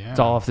 Yeah. It's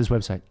all off this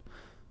website.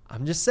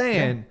 I'm just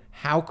saying,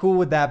 how cool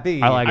would that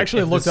be? I like it.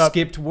 Actually if looked the up.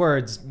 skipped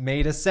words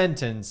made a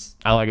sentence.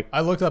 I like it.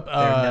 I looked up. They're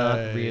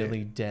not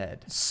really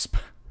dead.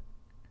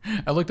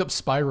 I looked up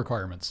spy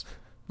requirements,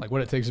 like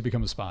what it takes to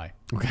become a spy,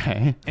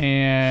 Okay. and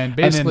And then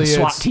basically the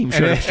SWAT it's, team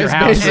showed up at your it's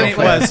house. And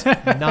basically-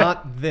 it was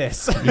not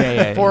this.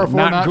 Yeah. 404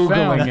 Not not Googling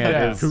found. it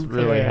Yeah. is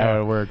really Yeah.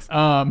 how it works.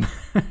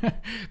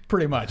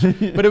 pretty much.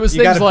 But it was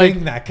You things gotta like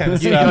bing that kind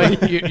of you,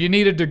 stuff. you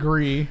need a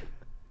degree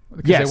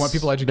because Yes, they want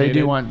people they educated.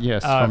 do want-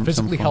 yes, from some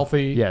physically form.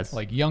 healthy. Yes.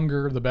 like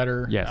younger the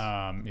better. Yes.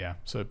 Yeah.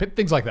 So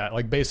things like that,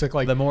 like basic,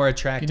 like The more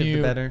attractive, Can you-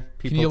 the better. can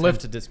People you tend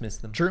lift- to dismiss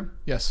them. true.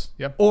 Yes.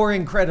 Yep. Or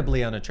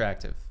incredibly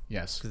unattractive,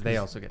 Yes. because they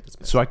also get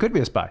dismissed. So I could be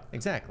a spy.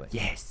 Exactly.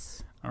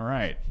 Yes. All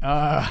right.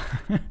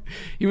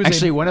 He was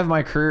Actually, one of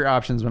my career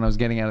options when I was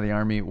getting out of the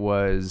army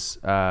was,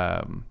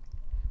 and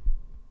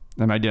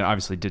I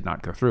obviously did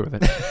not go through with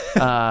it,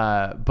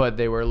 but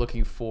they were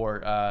looking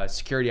for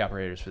security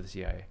operators for the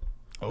CIA.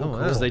 cool.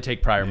 Because they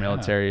take prior Yeah,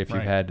 military if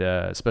you've right.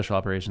 had special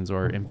operations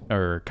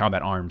or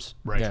combat arms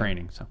Right.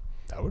 training. So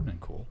That would have been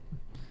cool.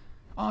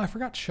 Oh, I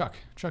forgot Chuck.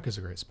 Chuck is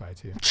a great spy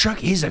too.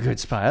 Chuck is a good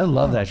spy. I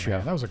love that show.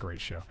 Man, that was a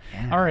great show.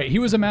 All right, he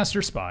was a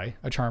master spy,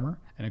 a charmer,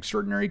 an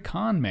extraordinary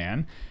con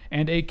man,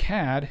 and a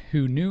cad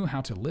who knew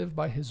how to live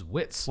by his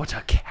wits. What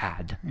a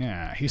cad.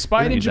 Yeah, he I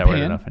spied don't in use that word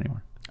Japan. enough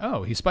anymore.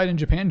 Oh, he spied in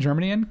Japan,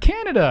 Germany, and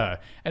Canada,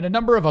 and a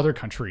number of other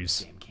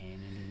countries.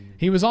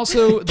 He was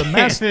also the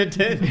master.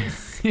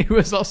 He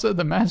was also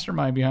the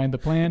mastermind behind the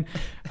plan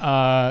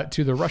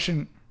to the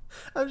Russian.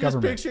 I'm just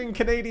Government. picturing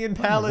Canadian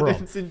the world?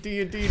 paladins in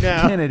D&D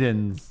now.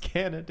 Canadians.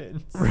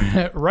 Canadians.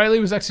 Riley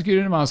was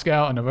executed in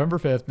Moscow on November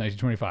 5th,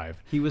 1925.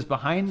 He was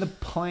behind the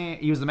plan.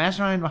 He was the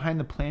mastermind behind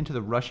the plan to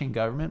the Russian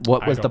government.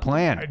 What was the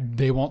plan?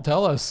 They won't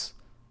tell us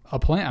a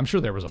plan. I'm sure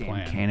there was a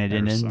plan.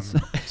 Canadians.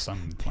 There's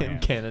some plan.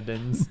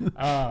 Canadians.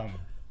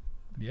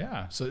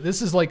 Yeah. So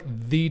this is like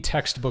the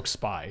textbook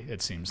spy.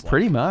 It seems like.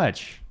 Pretty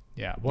much.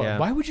 Yeah. Well, Yeah.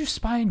 why would you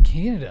spy in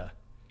Canada?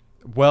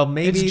 Well,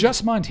 maybe It's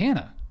just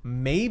Montana.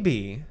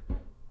 maybe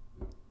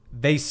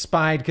they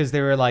spied because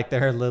they were like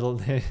they're little.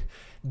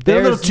 They're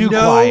a There's little too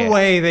no quiet.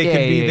 way they Yeah,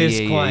 can be yeah, this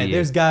yeah, quiet. yeah.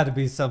 There's got to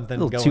be something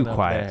A little going too up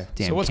quiet. there.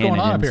 Damn So what's going on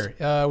up Canadians.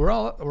 here?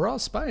 We're all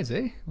spies,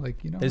 eh? Like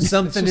There's it's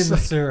something in just the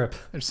like- syrup.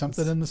 There's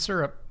something in the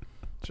syrup.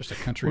 It's just a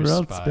country We're of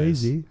all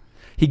spies. spacey.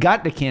 He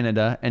got to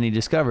Canada and he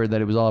discovered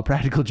that it was all a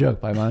practical joke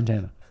by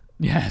Montana.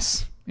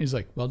 Yes. He's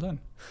like, well done.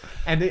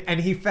 And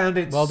he found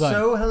it Well done.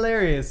 so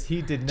hilarious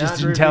he did not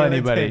Just didn't tell reveal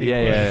it to anybody. Yeah,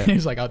 anyone. yeah.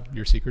 He's like,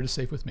 your secret is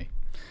safe with me.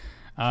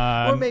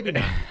 Or maybe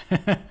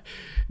not.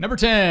 Number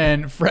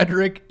 10,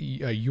 Frederick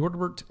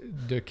Jordbert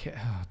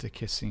de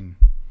Cassin.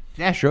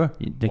 Yeah, sure.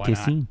 The Why not?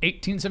 Cassin.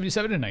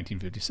 1877 to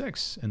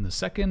 1956. In the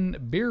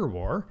Second Beer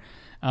War,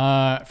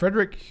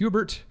 Frederick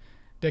Hubert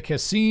de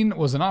Cassin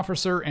was an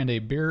officer and a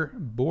bear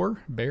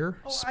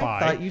spy. I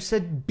thought you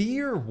said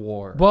beer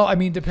war. Well, I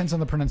mean, depends on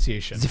the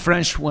pronunciation. The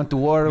French went to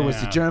war with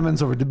the Yeah.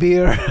 Germans over the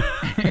beer.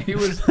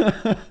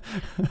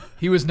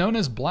 He was known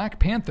as Black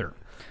Panther.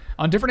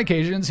 On different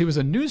occasions, he was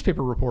a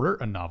newspaper reporter,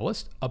 a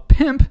novelist, a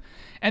pimp,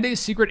 and a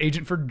secret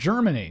agent for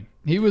Germany.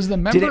 He was the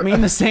member. Did it mean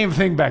the same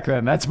thing back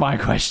then? That's my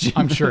question.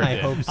 I'm sure it I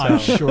did. hope so. I'm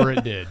sure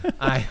it did.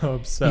 I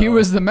hope so. He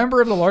was the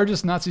member of the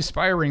largest Nazi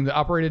spy ring that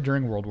operated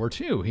during World War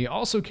II. He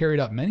also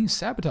carried out many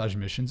sabotage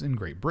missions in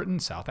Great Britain,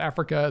 South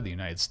Africa, the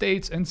United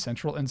States, and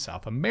Central and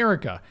South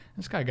America.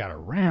 This guy got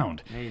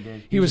around. Yeah, he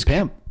did. He was a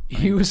pimp.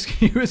 He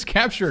was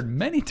captured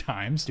many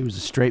times. He was a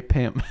straight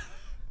pimp.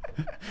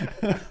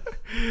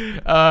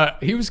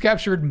 He was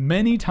captured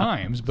many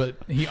times, but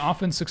he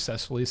often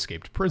successfully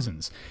escaped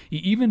prisons. He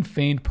even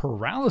feigned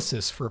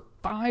paralysis for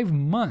 5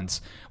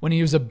 months when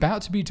he was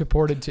about to be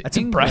deported to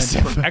England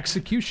impressive. for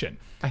execution.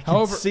 I can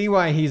However, see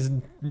why he's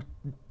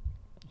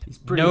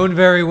pretty- known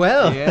very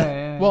well.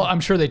 Yeah. well, I'm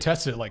sure they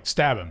tested it, like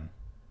stab him.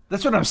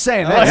 That's what I'm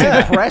saying.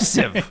 That's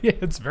impressive. Yeah,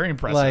 it's very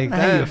impressive. Like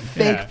How you that.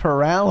 fake Yeah.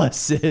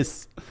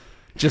 paralysis.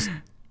 Just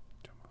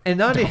And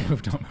not don't even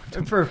move, don't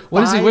move. for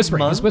What is he 5 whispering?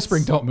 months? He's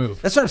whispering, "Don't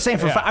move." that's what I'm saying.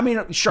 Yeah. I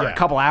mean, sure, Yeah. a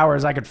couple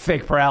hours I could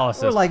fake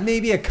paralysis. Or like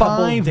maybe a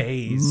couple 5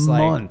 days.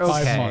 months. Like,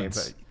 5 okay,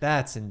 months. but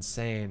that's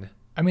insane.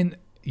 I mean,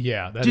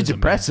 Yeah, that Dude's is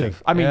impressive.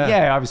 amazing. I mean,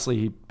 Yeah. yeah, obviously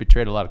he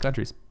betrayed a lot of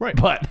countries. Right.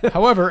 But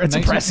However, it's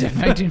impressive.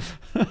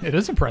 It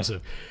is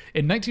impressive.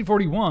 In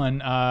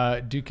 1941,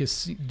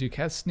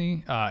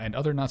 Duquesne and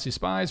other Nazi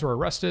spies were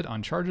arrested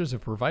on charges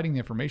of providing the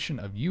information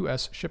of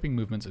U.S. shipping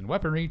movements and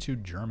weaponry to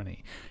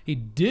Germany. He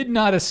did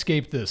not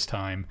escape this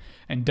time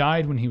and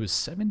died when he was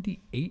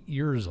 78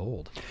 years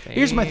old.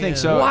 Here's my thing.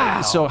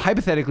 So, so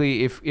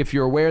hypothetically, if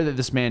you're aware that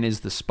this man is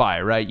the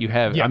spy, right? You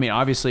have, Yeah. I mean,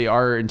 obviously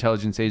our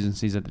intelligence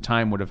agencies at the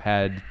time would have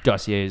had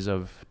dossiers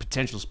of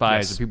potential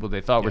spies, Yes. or people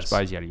they thought were Yes.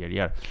 spies, yada, yada,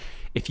 yada.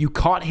 If you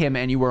caught him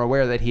and you were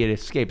aware that he had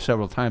escaped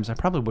several times, I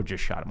probably would have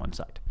just shot him on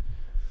sight.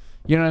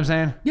 You know what I'm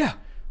saying? Yeah.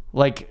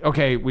 Like,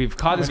 okay, we've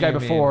caught this do guy you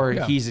mean? before.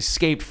 Yeah. He's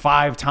escaped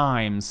 5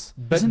 times.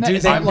 But Isn't that- do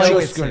is they that know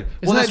like- it's good?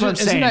 Well, that's what I'm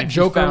isn't saying. that If you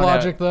Joker found out-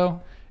 logic,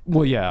 though?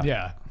 Well, yeah.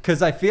 Yeah.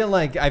 Because I feel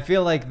like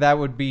that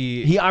would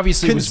be. He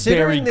obviously was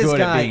very considering this good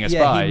at guy, being a Yeah,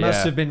 spy, he must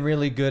yeah. have been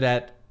really good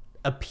at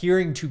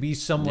appearing to be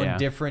someone Yeah.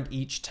 different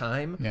each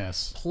time.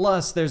 Yes.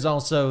 Plus, there's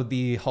also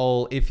the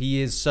whole if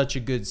he is such a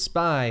good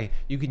spy,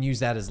 you can use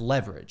that as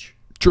leverage.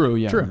 True,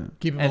 yeah. True.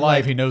 Keep him And, alive.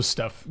 like, He knows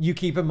stuff. You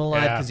keep him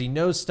alive Yeah. because he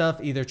knows stuff.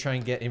 Either try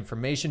and get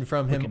information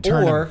from him, can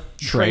turn or him.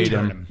 Trade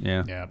Turn him.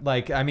 Yeah.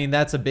 like I mean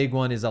that's a big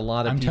one. Is a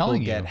lot of I'm people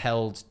telling get you.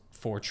 held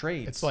for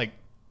trades. It's like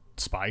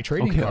spy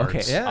trading Okay, cards.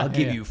 okay. Yeah. I'll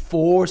give Yeah. you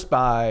 4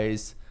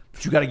 spies,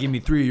 but you got to give me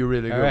 3 of your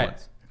really all good right.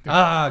 ones.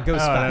 Go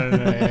spy. No,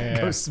 yeah.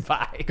 Go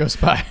spy. Go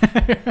spy.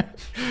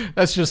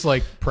 That's just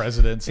like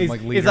presidents and He's- like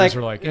he's leaders like,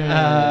 are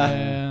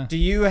like, Do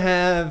you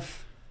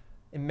have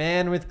a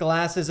man with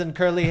glasses and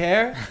curly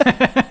hair?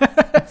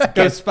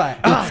 Go spy.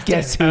 Ah,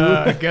 Guess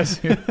who? guess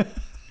who?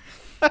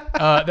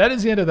 That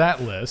is the end of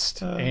that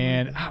list.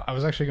 And I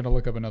was actually going to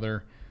look up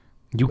another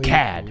You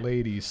cad.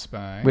 lady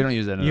spy. We don't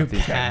use that enough. You these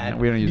days. cad.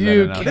 We don't use You that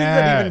enough. What does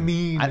that Cad. even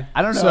mean?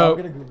 I don't know. So- I'm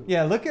gonna Google it.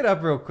 Yeah, look it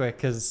up real quick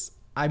because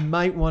I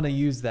might want to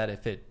use that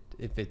if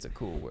it's a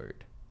cool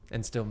word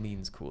and still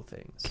means cool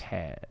things.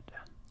 Cad.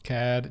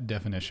 CAD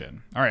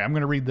definition. All right, I'm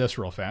going to read this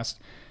real fast.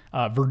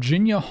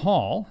 Virginia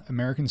Hall,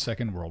 American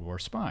Second World War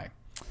spy.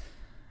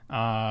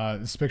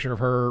 This is a picture of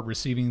her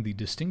receiving the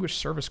Distinguished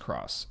Service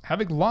Cross.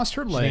 Having lost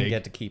her She didn't leg.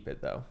 get to keep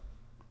it though.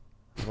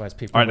 Otherwise,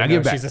 people All right, would now know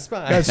give it back. she's a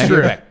spy. That's Now give it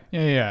true. back.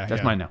 Yeah. That's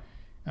yeah. mine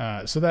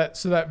now. So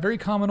that very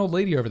common old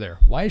lady over there.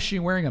 Why is she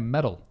wearing a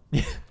medal?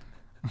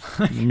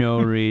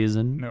 No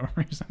reason. No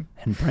reason.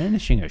 And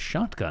brandishing a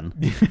shotgun.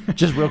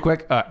 Just real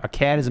quick, a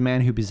cad is a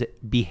man who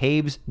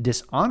behaves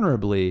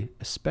dishonorably,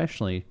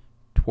 especially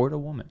toward a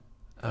woman.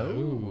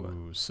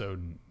 Oh, so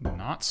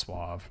not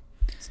suave.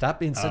 Stop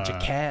being such a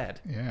cad.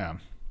 Yeah.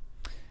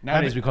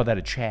 Nowadays we call that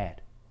a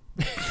chad.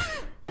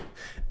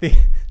 The-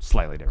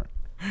 Slightly different.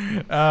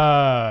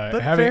 but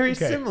very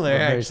okay. similar,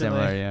 Very actually.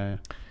 similar, yeah.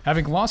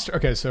 Having lost,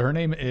 okay, so her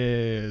name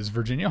is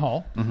Virginia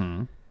Hall.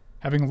 Mm-hmm.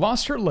 Having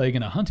lost her leg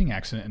in a hunting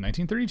accident in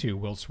 1932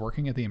 whilst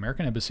working at the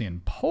American Embassy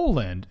in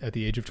Poland at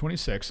the age of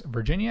 26,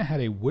 Virginia had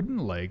a wooden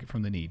leg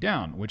from the knee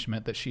down, which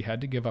meant that she had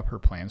to give up her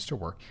plans to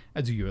work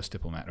as a U.S.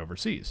 diplomat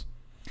overseas.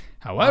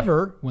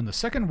 However, when the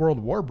Second World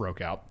War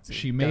broke out,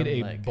 she made dumb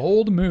a leg.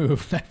 bold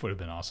move. That would have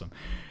been awesome.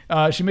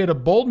 She made a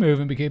bold move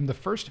and became the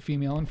first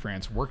female in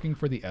France working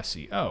for the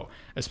SCO,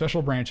 a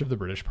special branch of the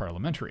British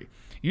parliamentary.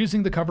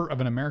 Using the cover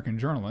of an American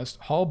journalist,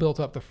 Hall built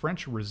up the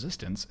French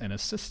resistance and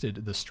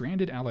assisted the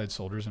stranded Allied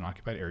soldiers in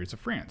occupied areas of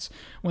France.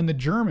 When the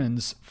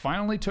Germans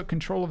finally took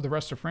control of the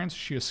rest of France,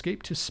 she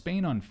escaped to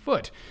Spain on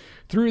foot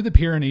through the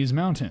Pyrenees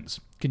Mountains,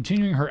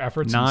 continuing her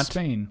efforts in Not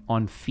Spain.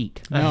 on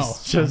feet. No,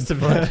 Just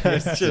about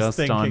just Just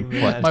on thinking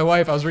foot. that. my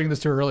wife, I was reading this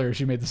to her earlier.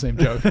 She made the same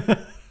joke.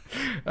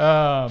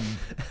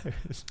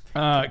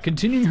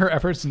 Continuing her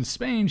efforts in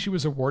Spain, she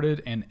was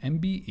awarded an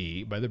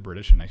MBE by the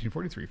British in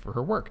 1943 for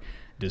her work.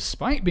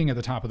 Despite being at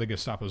the top of the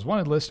Gestapo's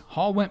wanted list,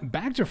 Hall went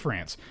back to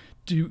France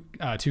to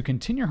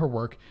continue her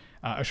work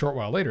a short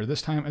while later,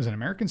 this time as an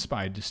American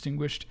spy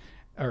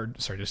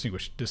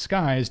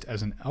disguised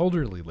as an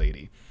elderly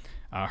lady.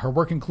 Her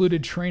work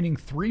included training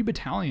 3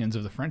 battalions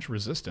of the French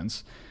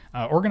resistance,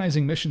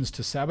 organizing missions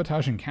to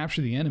sabotage and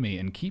capture the enemy,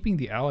 and keeping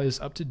the Allies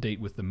up to date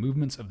with the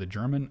movements of the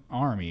German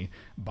army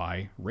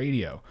by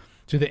radio.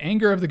 To the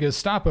anger of the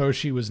Gestapo,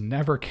 she was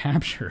never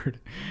captured.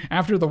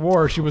 After the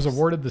war, she was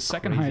awarded the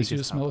second highest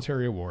U.S.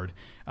 military award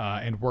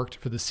and worked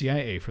for the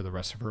CIA for the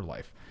rest of her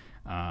life.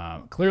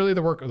 Clearly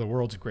the work of the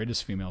world's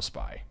greatest female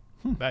spy.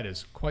 That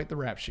is quite the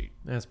rap sheet.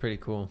 That's pretty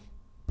cool.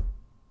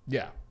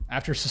 Yeah.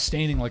 After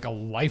sustaining like a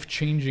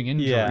life-changing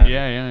injury. Yeah.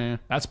 Yeah.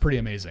 That's pretty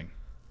amazing.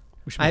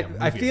 We should make a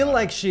I movie feel about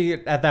like it. she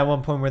at that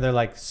one point where they're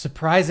like,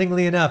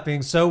 surprisingly enough,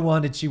 being so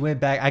wanted, she went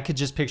back. I could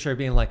just picture her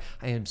being like,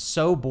 I am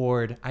so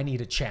bored. I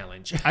need a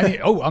challenge.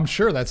 I'm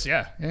sure that's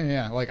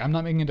yeah. Like, I'm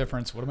not making a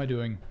difference. What am I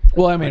doing?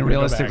 Well, I mean, I'm gonna go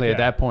realistically, back, at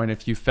that point,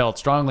 if you felt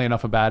strongly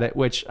enough about it,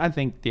 which I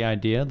think the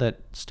idea that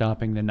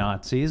stopping the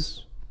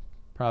Nazis,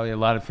 probably a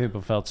lot of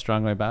people felt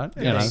strongly about.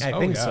 You know, I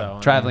think yeah. so.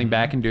 traveling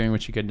back and doing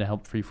what you could to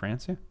help free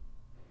France. Yeah.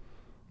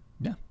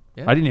 Yeah.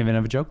 Yeah. I didn't even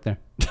have a joke there.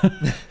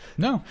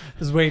 No. I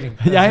was waiting.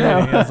 Yeah, I know.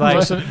 I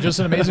was like, Just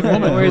an amazing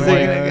woman. Where's who, it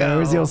like, gonna go?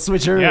 Where's the old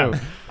switcheroo?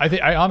 Yeah.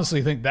 I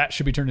honestly think that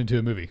should be turned into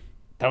a movie.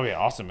 That would be an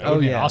awesome movie. That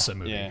would be an yeah. awesome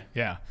movie. Yeah.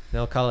 Yeah.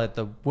 They'll call it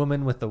The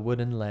Woman with the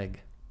Wooden Leg.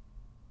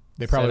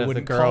 They probably Instead of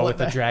wouldn't the girl call with it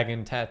the that.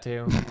 dragon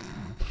tattoo.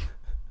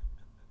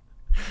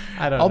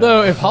 I don't know.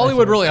 Although if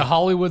Hollywood really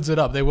Hollywoods it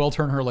up, they will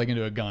turn her leg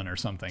into a gun or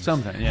something.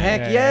 Something. Yeah.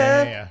 Heck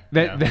yeah.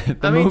 The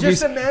I mean, movies-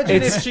 just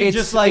imagine if she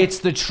just like it's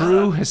the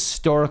true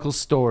historical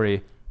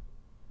story,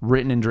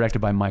 written and directed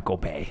by Michael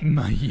Bay.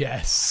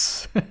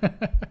 Yes.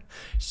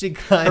 she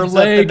climbs Her up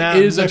leg the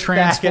mountain, is a looks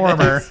back, and an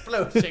transformer.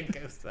 explosion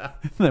goes out.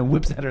 Then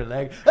whips at her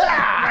leg.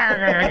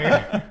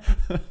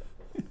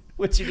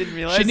 What you didn't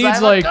realize? She I needs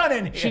have a gun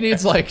in like here. she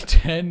needs like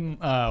 10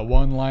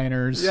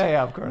 one-liners.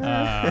 Yeah, of course.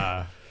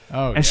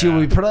 And she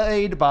will be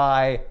played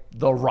by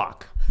The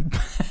Rock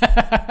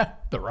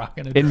The Rock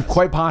in a in dress.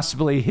 quite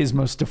possibly his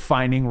most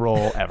defining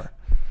role ever.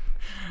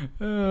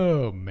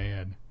 Oh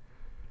man.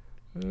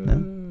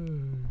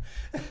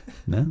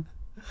 No,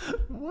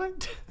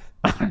 What?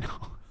 I don't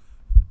know.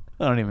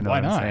 I don't even know Why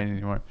what I'm not? saying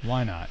anymore.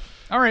 Why not?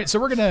 All right, so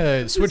we're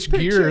gonna switch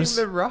Picturing gears.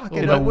 The Rock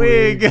in In a a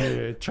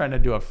wig. Trying to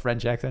do a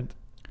French accent.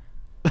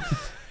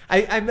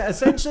 I'm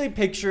essentially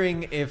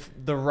picturing if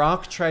The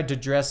Rock tried to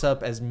dress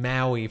up as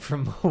Maui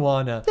from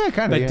Moana, Yeah,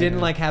 kinda, but yeah, didn't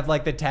yeah. like have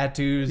like the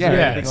tattoos Yeah, or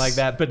yes. anything like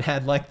that, but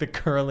had like the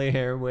curly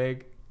hair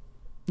wig.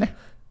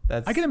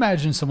 That's I can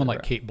imagine someone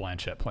like Kate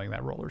Blanchett playing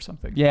that role or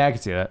something. Yeah, I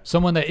can see that.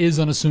 Someone that is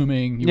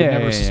unassuming. You would Yeah,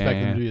 never yeah, suspect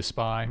yeah, them to yeah. be a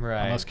spy,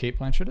 Right. unless Kate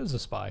Blanchett is a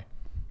spy,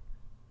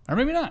 or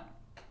maybe not.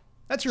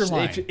 That's your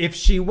line. if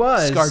she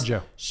was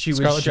ScarJo. she would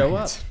Scarlett show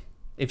Johansson. up.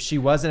 If she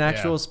was an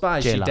actual Yeah. spy,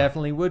 she J-Lo.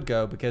 definitely would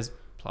go because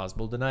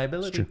plausible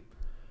deniability. true.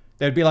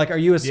 They'd be like, "Are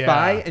you a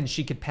spy?" Yeah. And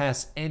she could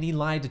pass any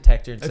lie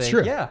detector and That's say,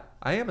 true. "Yeah,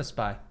 I am a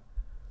spy."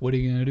 What are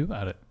you gonna do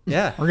about it?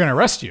 Yeah. We're gonna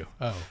arrest you.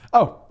 Oh,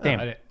 Oh, damn.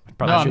 I didn't-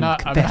 Probably no, I'm shouldn't not.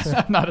 confess.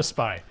 I'm not a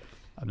spy.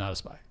 I'm not a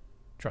spy.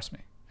 Trust me.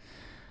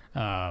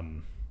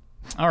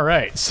 All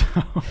right. So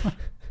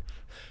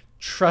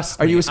Trust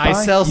Are me, you a spy? I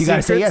sell You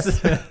gotta say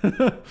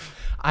secrets.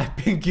 I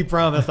pinky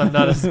promise I'm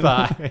not a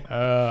spy.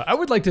 I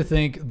would like to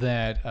think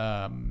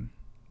that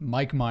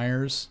Mike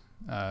Myers,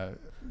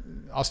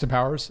 Austin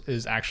Powers,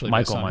 is actually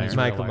based Michael on his Myers.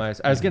 real Michael life.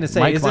 Myers. I was gonna say,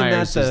 Mike isn't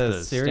Myers that is the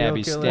the serial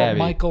stabby killer? stabby.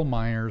 Michael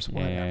Myers, Yeah,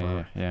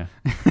 whatever. yeah.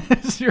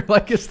 You're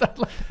like, is that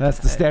like? That's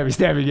the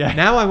stabby guy.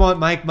 Now I want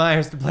Mike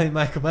Myers to play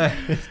Michael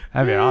Myers.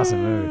 That'd be an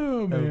awesome movie.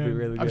 Oh, That would be man.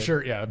 really I'm good.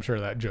 sure. Yeah, I'm sure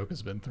that joke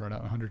has been thrown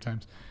out 100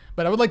 times.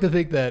 But I would like to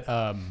think that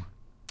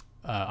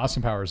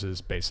Austin Powers is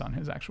based on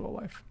his actual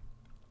life.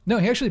 No,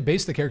 he actually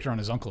based the character on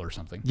his uncle or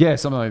something, Yeah,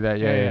 something like that.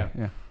 Yeah, Yeah.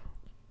 yeah.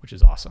 which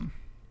is awesome.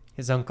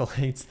 His uncle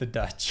hates the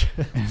Dutch.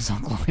 His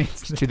uncle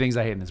hates the- Two things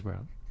I hate in this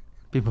world: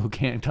 people who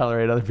can't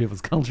tolerate other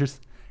people's cultures,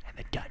 and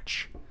the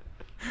Dutch.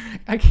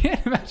 I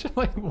can't imagine,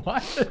 like, why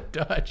the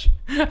Dutch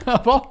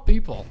of all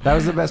people. That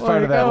was the best part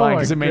of Like, that oh line my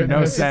because it made no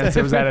goodness. sense.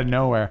 It was out of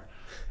nowhere.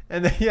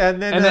 And then,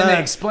 and then, And then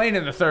they explain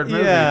in the third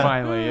movie yeah.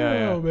 finally.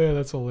 Yeah, Oh yeah. man,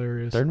 that's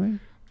hilarious. Third movie?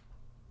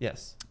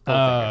 yes.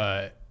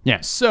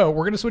 Yeah. So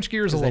we're gonna switch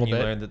gears a Then little you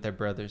bit. learn that they're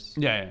brothers,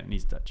 Yeah, yeah. And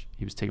he's Dutch.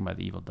 He was taken by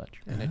the evil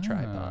Dutch. and a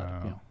tripod.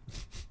 Oh. Yeah.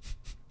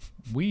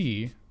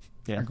 We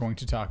Yeah. are going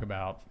to talk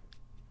about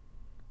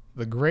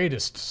the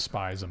greatest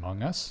spies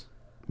among us,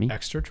 Me?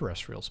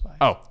 extraterrestrial spies.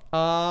 Oh,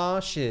 Aw,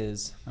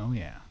 shiz. Oh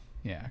yeah,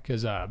 yeah.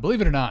 Because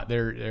believe it or not,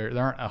 there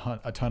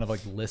aren't a ton of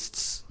like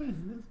lists.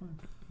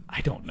 I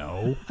don't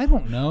know.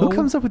 who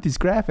comes up with these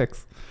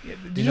graphics? You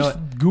You know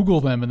just Google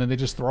them and then they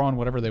just throw on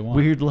whatever they want.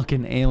 Weird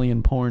looking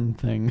alien porn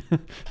thing.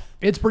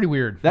 It's pretty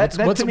weird. That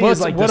to me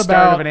is like the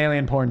start of an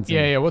alien porn thing.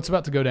 Yeah. What's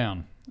about to go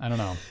down? I don't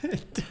know.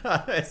 It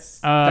does.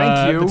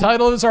 Thank you. The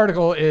title of this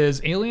article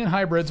is "Alien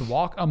Hybrids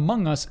Walk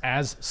Among Us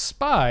as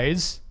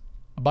Spies"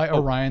 by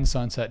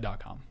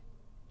OrionSunset.com.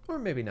 Or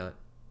maybe not.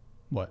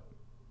 What?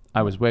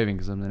 I was waving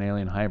because I'm an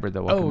alien hybrid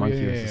that walk among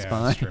you as a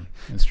spy. That's true.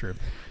 That's true.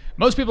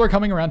 Most people are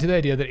coming around to the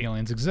idea that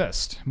aliens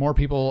exist. More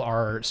people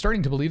are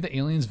starting to believe that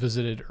aliens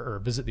visit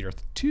the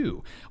Earth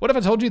too. What if I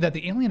told you that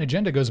the alien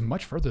agenda goes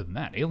much further than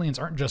that? Aliens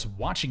aren't just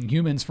watching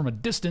humans from a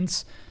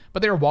distance,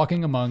 but they are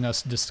walking among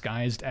us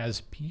disguised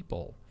as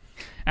people.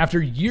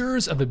 After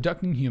years of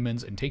abducting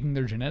humans and taking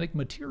their genetic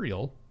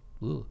material,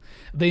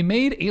 they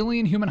made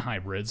alien human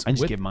hybrids I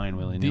just with give mine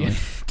willy the nilly.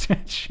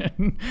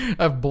 intention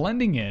of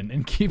blending in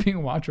and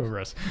keeping watch over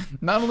us.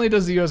 Not only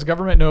does the U.S.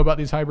 government know about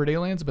these hybrid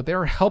aliens, but they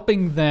are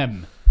helping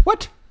them.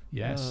 What?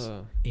 Yes.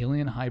 Oh.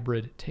 Alien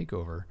hybrid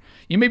takeover.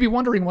 You may be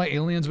wondering why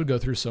aliens would go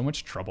through so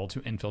much trouble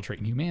to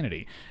infiltrate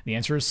humanity. The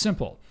answer is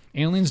simple.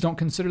 Aliens don't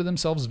consider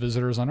themselves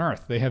visitors on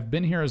Earth. They have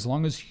been here as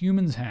long as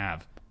humans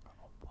have.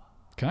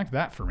 Connect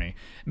that for me.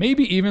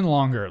 Maybe even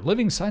longer.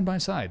 Living side by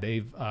side,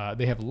 they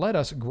have let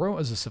us grow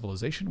as a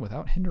civilization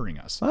without hindering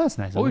us. Well, that's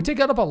nice. Well, we take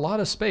up a lot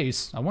of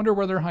space. I wonder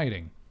where they're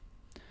hiding.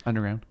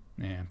 Underground,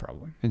 Yeah,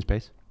 probably. in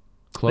space.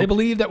 They Cloak.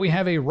 believe that we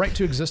have a right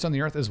to exist on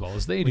the Earth as well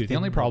as they do. The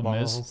only problem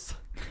is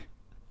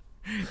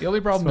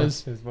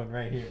There's one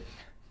right here.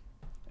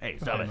 Hey,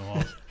 behind the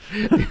walls.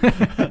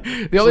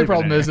 The only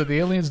problem is that the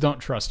aliens don't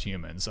trust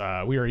humans.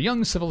 We are a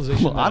young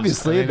civilization. Well, that is-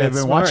 obviously, mean, they've that's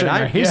been smart. watching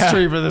our I-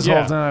 history yeah, for this yeah.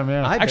 whole time.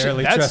 Yeah. I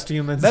barely that's- trust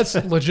humans. That's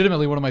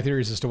legitimately one of my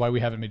theories as to why we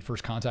haven't made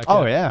first contact.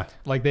 Oh, yet. yeah.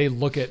 Like they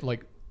look at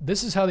like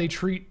this is how they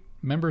treat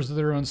members of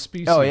their own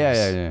species. Oh,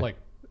 yeah. Like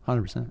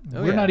 100%.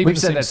 we're not even We've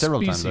the said same that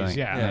several species. times, I think.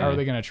 Yeah. How are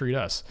they going to treat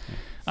us?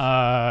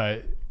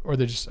 Or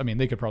they just, I mean,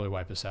 they could probably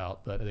wipe us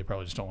out, but they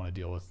probably just don't want to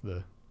deal with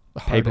the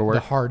Paperwork? the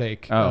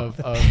heartache Oh. of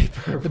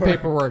the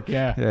paperwork.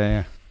 Yeah.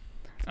 Yeah.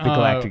 The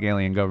galactic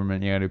alien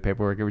government. You got to do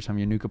paperwork every time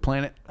you nuke a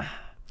planet.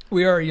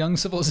 We are a young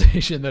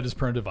civilization that is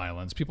prone to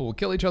violence. People will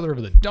kill each other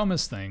over the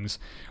dumbest things.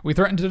 We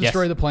threaten to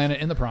destroy the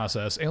planet in the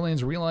process.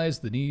 Aliens realize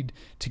the need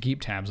to keep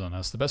tabs on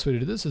us. The best way to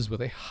do this is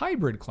with a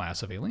hybrid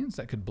class of aliens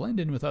that could blend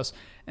in with us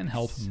and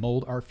help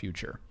mold our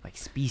future. Like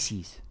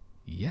species.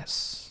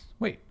 Yes.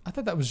 Wait, I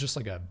thought that was just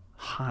like a...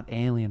 Hot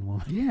alien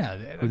woman. Yeah.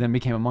 Who then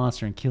became a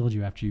monster and killed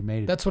you after you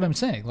made it. That's what I'm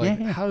saying. Like,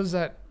 Yeah. how is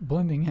that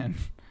blending in?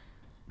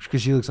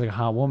 Because she looks like a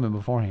hot woman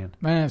beforehand.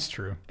 Man, that's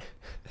true.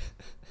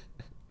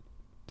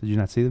 Did you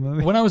not see the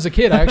movie? When I was a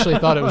kid, I actually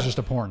thought it was just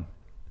a porn.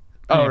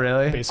 Oh, I mean,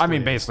 really? I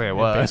mean, basically it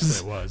was.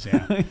 Basically it was,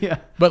 yeah. Yeah.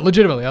 But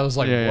legitimately, I was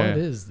like, Yeah, what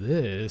yeah. is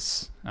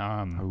this?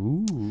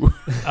 Ooh.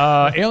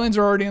 Aliens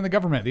are already in the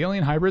government. The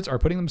alien hybrids are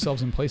putting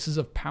themselves in places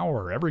of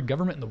power. Every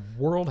government in the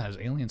world has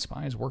alien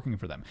spies working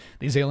for them.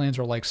 These aliens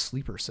are like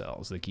sleeper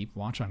cells. They keep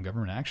watch on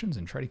government actions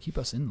and try to keep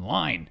us in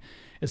line.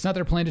 It's not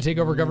their plan to take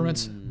over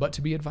governments, but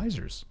to be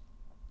advisors.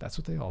 That's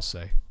what they all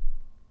say.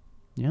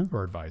 Yeah.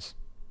 Or advise.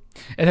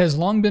 It has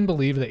long been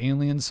believed that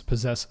aliens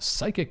possess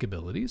psychic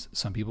abilities.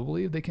 Some people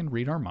believe they can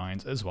read our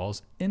minds as well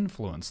as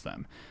influence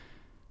them.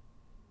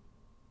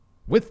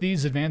 With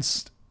these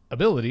advanced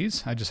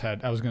abilities, I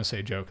was going to say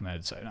a joke and I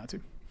decided not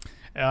to.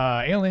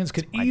 Aliens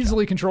could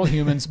easily control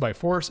humans by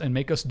force and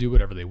make us do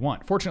whatever they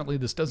want. Fortunately,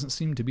 this doesn't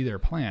seem to be their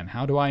plan.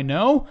 How do I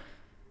know?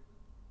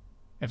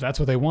 If that's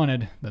what they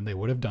wanted, then they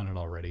would have done it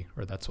already.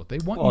 Or that's what they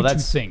want you to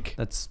think.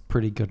 That's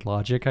pretty good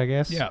logic, I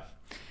guess. Yeah.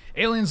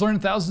 Aliens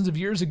learned thousands of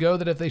years ago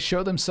that if they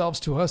show themselves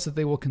to us, that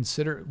we will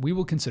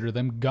consider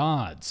them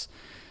gods.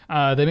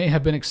 They may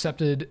have been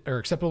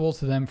acceptable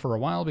to them for a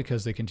while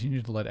because they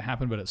continued to let it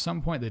happen, but at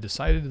some point they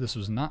decided this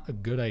was not a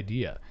good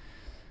idea.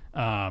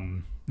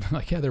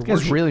 They're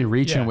really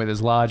reaching with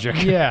his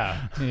logic.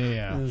 Yeah.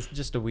 It was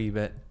just a wee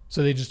bit.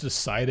 So they just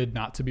decided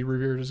not to be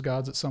revered as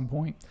gods at some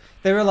point.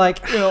 They were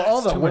like, all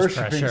the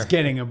worshiping is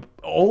getting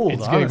old.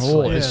 It's getting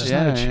old. It's just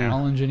not a Yeah.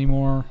 challenge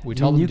anymore. We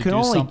tell them you to can do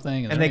only-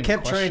 something, And they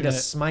kept trying to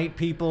smite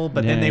people,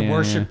 but then they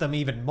worshiped them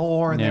even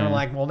more. And they were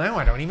like, well, now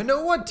I don't even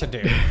know what to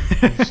do.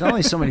 There's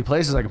only so many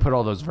places I can put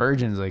all those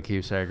virgins they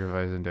keep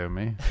sacrificing to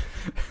me.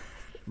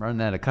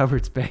 Running out of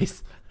cupboard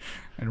space.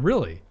 And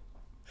really,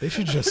 they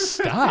should just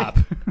stop.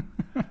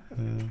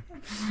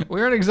 We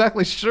aren't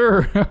exactly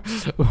sure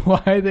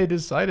why they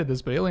decided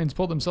this, but aliens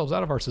pulled themselves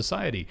out of our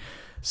society,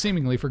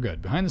 seemingly for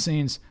good. Behind the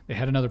scenes, they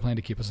had another plan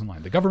to keep us in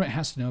line. The government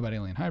has to know about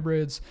alien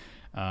hybrids.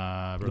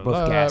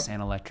 Both gas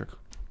and electric.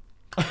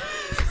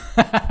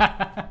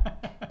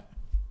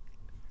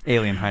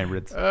 Alien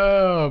hybrids.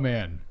 Oh,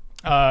 man.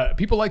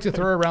 People like to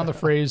throw around the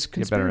phrase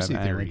conspiracy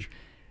better theory.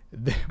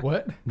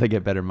 What? They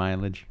get better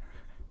mileage.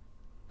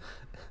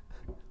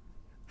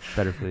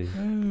 Better for you.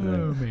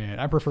 Oh, man.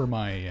 I prefer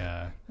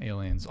my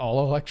aliens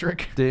all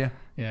electric. Do you?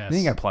 Yes. Then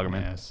you gotta plug them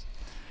in. Yes.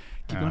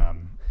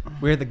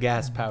 We're the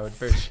gas-powered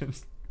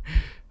versions.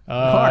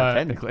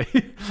 Technically.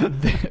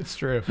 It's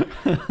true.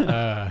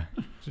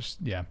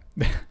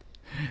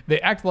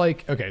 They act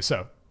like, okay,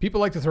 so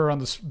people like to throw around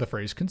the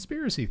phrase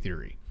conspiracy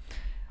theory.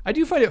 I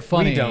do find it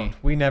funny. We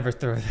don't. We never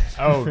throw that.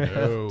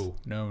 Oh,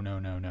 no.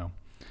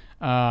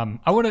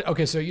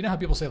 Okay, so you know how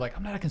people say, like,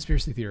 I'm not a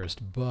conspiracy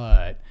theorist,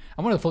 but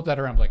I want to flip that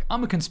around. Like,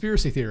 I'm a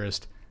conspiracy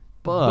theorist,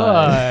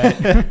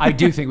 but I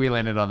do think we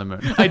landed on the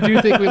moon. I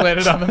do think we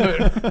landed on the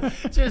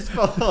moon. Just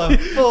full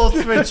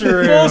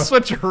switcheroo. Full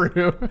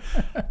switcheroo.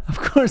 Of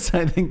course,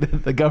 I think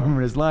that the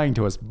government is lying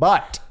to us,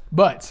 but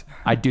But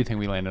I do think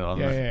we landed on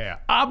the moon. yeah.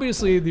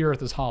 Obviously, the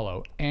Earth is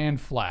hollow and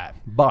flat.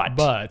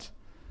 But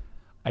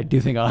I do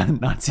think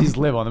Nazis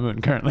live on the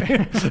moon currently.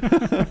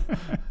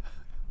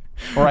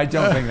 Or I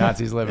don't think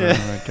Nazis live on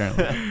the moon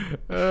currently.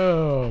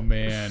 Oh,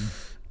 man.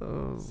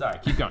 Sorry,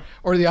 keep going.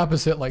 Or the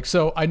opposite. Like,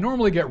 so I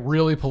normally get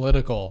really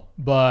political,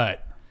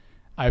 but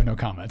I have no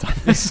comment on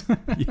this.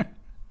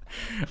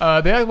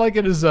 They act like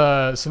it is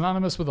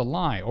synonymous with a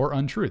lie or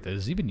untruth. It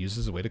is even used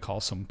as a way to call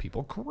some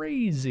people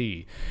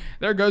crazy.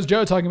 There goes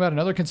Joe talking about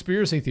another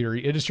conspiracy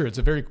theory. It is true. It's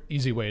a very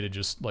easy way to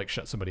just like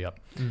shut somebody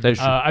up. That is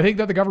true. I think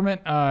that the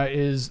government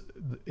is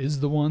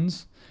the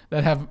ones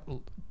that have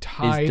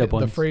tied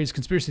the phrase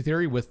conspiracy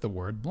theory with the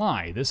word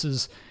lie. This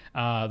is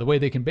the way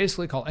they can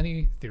basically call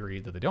any theory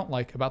that they don't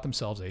like about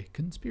themselves a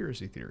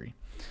conspiracy theory.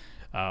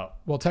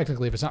 Well,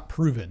 technically, if it's not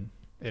proven,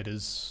 it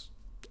is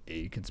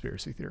a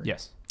conspiracy theory.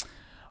 Yes.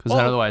 Because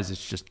otherwise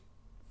it's just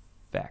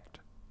fact.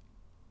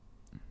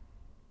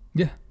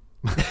 Yeah.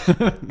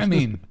 I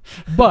mean,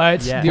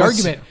 but Yeah. the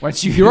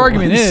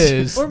argument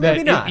is Or maybe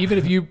that not. even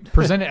if you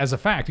present it as a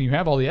fact and you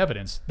have all the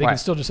evidence, they can Right.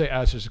 still just say,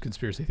 it's just a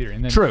conspiracy theory.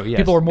 And then True, yes.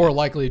 people are more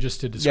likely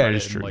just to discard it it.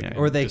 is true, and, yeah.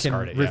 Or they can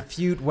discard it,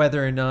 refute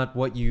whether or not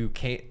what you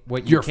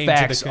Your came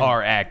facts to the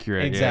are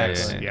accurate.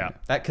 Exactly. Yeah.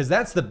 Because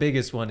that's the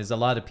biggest one. Is a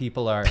lot of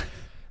people are,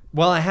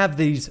 well, I have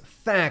these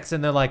facts,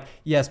 and they're like,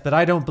 yes, but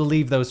I don't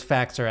believe those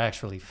facts are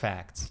actually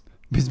facts.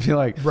 Just be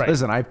like, Right.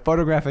 listen, I have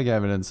photographic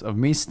evidence of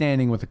me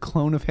standing with a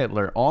clone of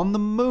Hitler on the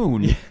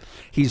moon.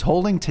 He's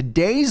holding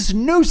today's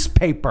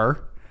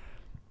newspaper.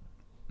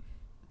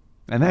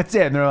 And that's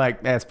it. And they're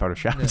like, that's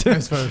Photoshop. It's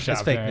Photoshop.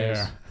 It's fake Yeah, news.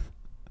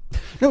 yeah.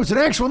 No, it's an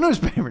actual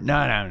newspaper.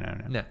 No.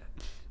 No.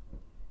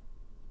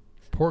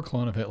 Poor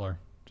clone of Hitler.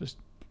 Just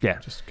Yeah.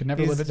 could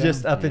never live He's it down.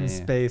 just up in Yeah.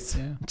 space.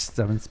 Yeah. Just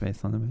up in space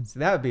on the moon. So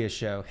that would be a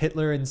show.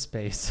 Hitler in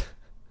space.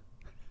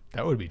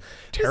 That would be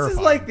terrifying. This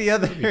is like the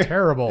other That'd be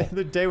terrible. the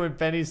other day when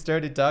Penny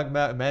started talking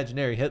about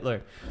imaginary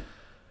Hitler.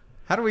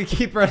 How do we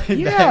keep running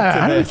Yeah, back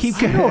to how do we this? keep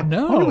I don't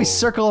know. Why do we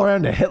circle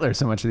around to Hitler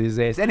so much these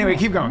days? Anyway,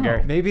 keep going,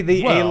 Gary. Maybe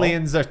the Well-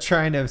 aliens are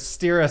trying to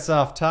steer us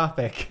off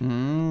topic.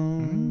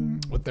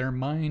 With their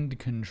mind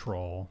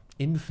control.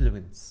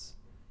 Influence.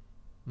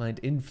 Mind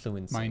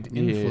influence. Mind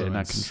Yeah, influence.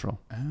 not control.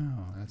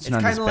 Oh, that's It's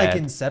not kind as of like bad.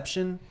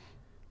 Inception.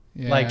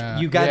 yeah,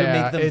 Like you got to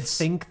yeah, make them it's-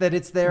 think that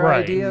it's their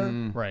right. idea,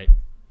 Right.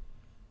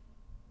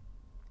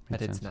 but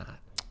Makes it's sense. not.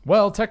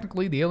 Well,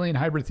 technically, the alien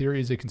hybrid theory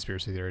is a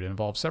conspiracy theory. It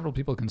involves several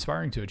people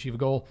conspiring to achieve a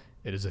goal.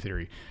 It is a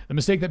theory. The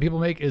mistake that people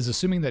make is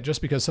assuming that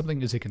just because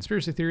something is a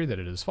conspiracy theory, that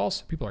it is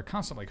false. People are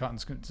constantly caught in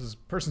this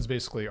person's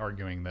basically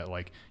arguing that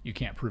like you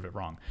can't prove it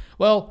wrong.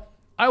 Well,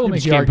 I will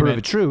make you the can't prove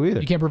argument. it true either.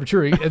 You can't prove it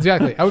true.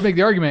 Exactly. I would make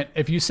the argument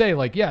if you say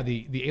like, yeah,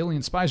 the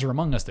alien spies are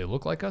among us. They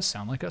look like us,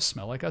 sound like us,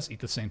 smell like us, eat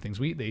the same things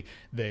we eat.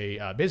 They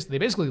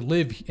basically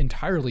live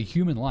entirely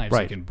human lives.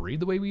 Right. They can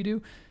breathe the way we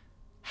do.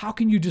 How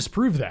can you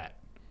disprove that?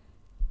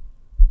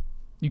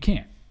 You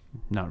can't.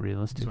 Not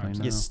realistically,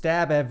 no. You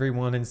stab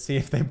everyone and see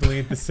if they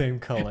bleed the same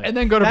color, And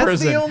then go to That's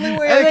prison. the only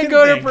way and I then can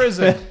go to think.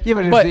 prison. Yeah,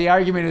 but if But- the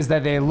argument is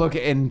that they look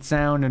and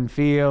sound and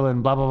feel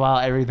and blah, blah, blah,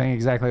 everything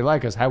exactly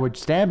like us, how would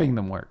stabbing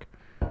them work?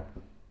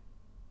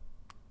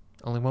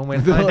 Only one way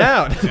to find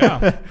out.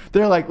 Yeah.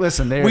 They're like,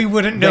 listen, We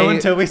wouldn't know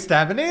until we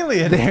stab an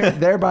alien.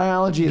 their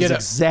biology is Get a-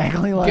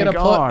 exactly like Get a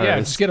blood, ours. yeah,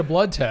 just get a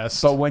blood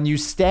test. But when you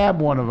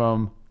stab one of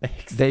them, they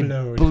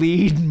Explode.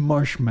 bleed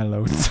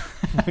marshmallows.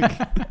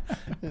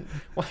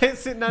 Why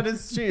is it not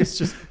as street? It's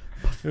just.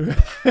 Oh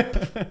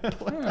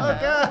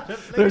God!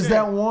 There's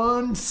that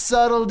one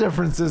subtle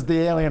difference is the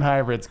alien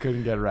hybrids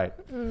couldn't get right.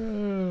 oh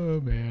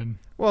man.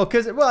 Well,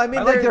 I mean,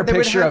 I like their there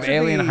would picture have of to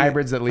alien be-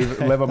 hybrids that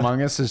live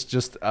among us is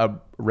just a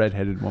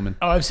redheaded woman.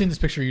 Oh, I've seen this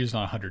picture used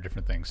on 100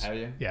 different things. Have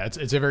you? Yeah,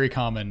 it's a very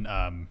common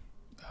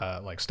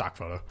like stock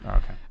photo.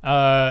 Oh,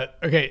 okay.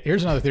 Okay,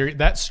 here's another theory.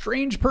 That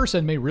strange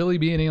person may really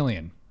be an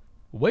alien.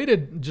 Way to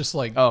just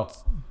like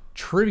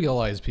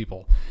trivialize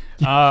people.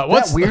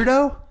 What's That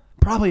weirdo?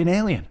 Probably an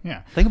alien.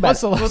 Yeah. Think about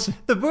What's it.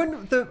 the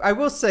lesson? I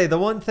will say the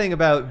one thing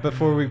about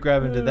before we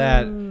grab into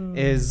that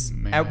is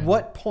Man. at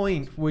what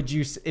point would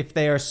you, if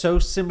they are so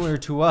similar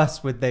to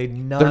us, would they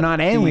not? They're not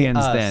be aliens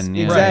us? then.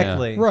 Yeah,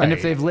 Exactly. yeah. Right. And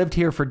if they've lived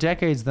here for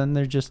decades, then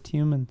they're just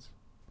humans.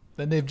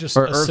 Then they've just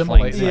Or assimilated.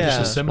 Earthlings, They've yeah. just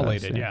I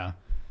assimilated. suppose, Yeah.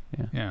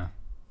 yeah. Yeah.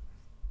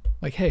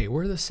 Like, hey,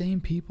 we're the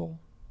same people.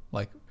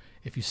 Like,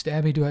 if you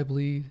stab me, do I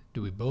bleed?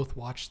 Do we both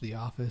watch The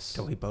Office?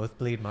 Do we both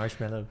bleed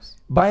marshmallows?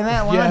 By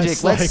that logic,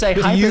 Yes, let's like, say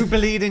Do you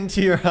bleed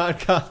into your hot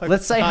chocolate?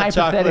 Let's say hot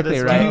chocolate hypothetically,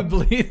 as Do right? you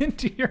bleed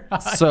into your eye?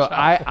 so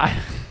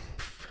I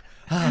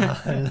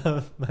I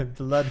love my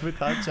blood with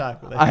hot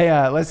chocolate.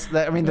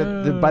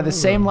 by the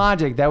same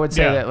logic, that would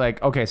say Yeah. that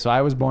like, okay, so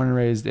I was born and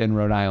raised in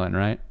Rhode Island,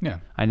 right? Yeah.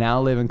 I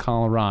now live in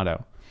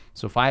Colorado.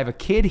 So if I have a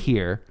kid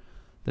here,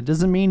 that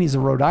doesn't mean he's a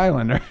Rhode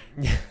Islander.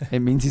 It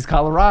means he's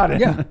Coloradan.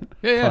 Yeah.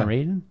 Yeah, yeah.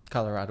 Coloradan?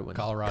 Coloradoan.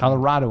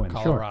 Coloradoan,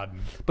 sure. Coloradan.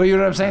 But you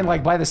know what I'm saying?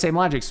 Like by the same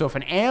logic. So if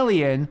an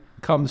alien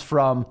comes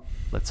from,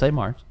 let's say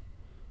Mars,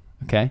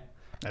 okay,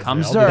 As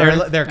comes they to all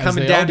do. Earth. They're As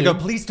coming they down all to do. go,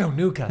 please don't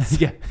nuke us.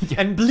 Yeah.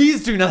 And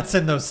please do not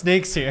send those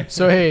snakes here.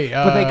 So, hey.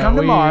 But they come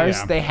to Mars.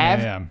 yeah. They have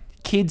Yeah, yeah.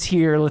 kids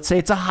here. Let's say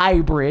it's a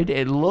hybrid.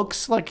 It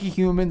looks like a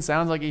human,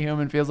 sounds like a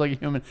human, feels like a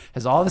human,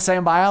 has all the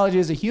same biology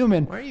as a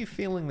human. Why are you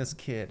feeling this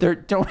kid?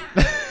 Don't.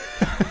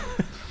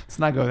 Let's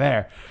not go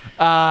there.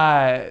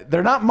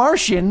 They're not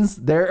Martians.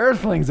 They're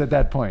Earthlings at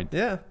that point.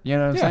 Yeah. You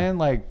know what I'm Yeah. saying?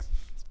 Like,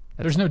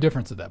 There's no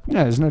difference at that point.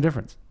 yeah, there's no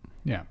difference.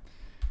 Yeah.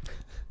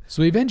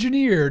 So we've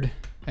engineered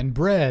and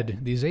bred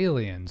these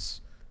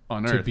aliens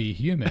On to be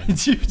human.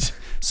 So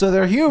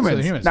they're humans. So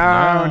they're humans.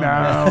 No,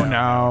 No,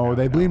 no.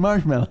 They bleed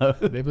marshmallows.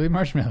 They believe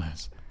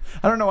marshmallows.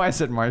 I don't know why I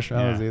said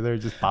marshmallows Yeah. either. It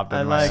just popped in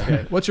I my like head.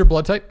 it. What's your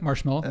blood type?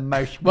 Marshmallow.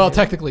 Marshmallow. Well,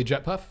 technically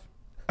jet puff.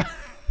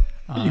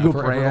 You go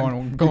for brand.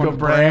 everyone You going go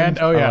brand. brand.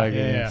 Oh, yeah. I like yeah,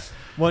 it. yeah.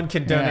 One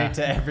can donate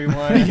Yeah. to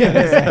everyone.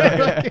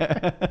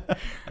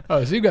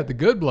 Oh, so you got the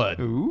good blood.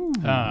 Ooh.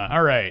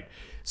 All right.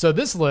 So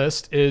this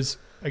list is,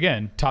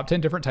 again, top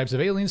 10 different types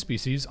of alien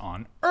species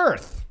on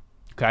Earth.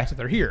 Okay. So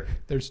they're here.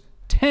 There's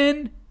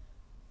 10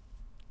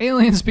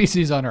 alien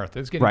species on Earth.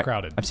 It's getting Right.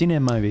 crowded. I've seen it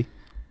in my movie.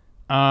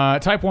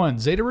 Type 1,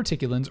 Zeta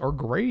Reticulans or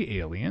gray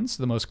aliens,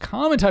 the most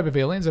common type of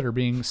aliens that are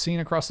being seen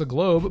across the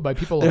globe by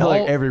people They're of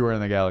like all, everywhere in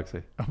the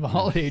galaxy. of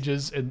all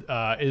ages,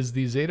 is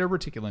the Zeta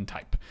Reticulan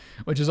type,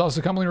 which is also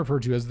commonly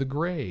referred to as the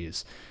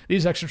grays.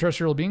 These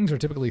extraterrestrial beings are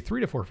typically 3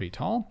 to 4 feet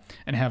tall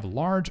and have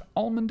large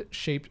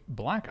almond-shaped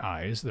black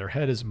eyes. Their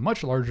head is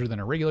much larger than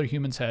a regular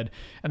human's head,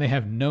 and they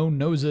have no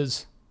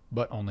noses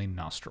but only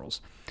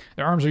nostrils.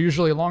 Their arms are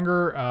usually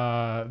longer.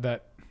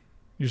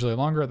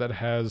 That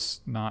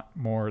has not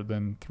more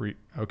than 3.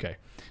 Okay,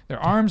 their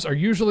arms are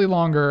usually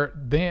longer.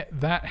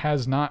 That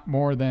has not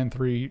more than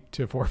 3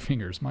 to 4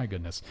 fingers. My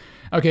goodness.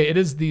 Okay, it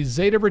is the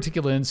Zeta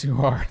Reticulans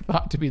who are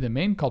thought to be the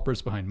main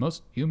culprits behind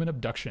most human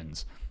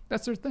abductions.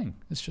 That's their thing.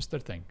 It's just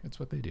their thing. It's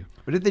what they do.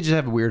 But if they just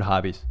have weird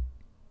hobbies,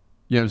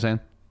 you know what I'm saying?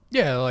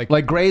 Yeah,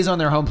 like Greys on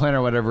their home planet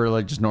or whatever,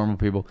 like just normal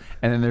people,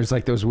 and then there's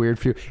like those weird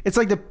few. It's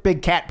like the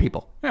big cat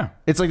people. yeah,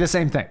 It's like the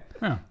same thing.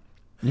 yeah.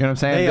 You know what I'm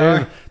saying? They There-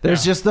 are.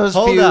 There's just those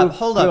Hold few. up.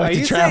 who Are like to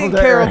you travel saying to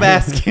Carol Earth.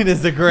 Baskin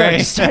is the No, gray?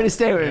 just try to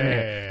stay with me.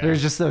 Yeah.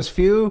 There's just those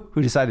few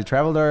who decide to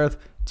travel to Earth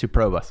to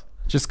probe us,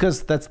 just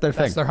because that's their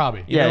thing. That's their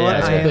hobby. Yeah, yeah,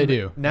 that's yeah. what they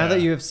do. Now that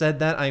Yeah. you have said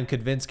that, I'm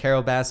convinced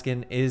Carol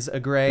Baskin is a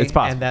gray, It's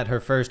possible. and that her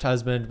first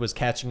husband was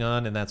catching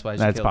on, and that's why she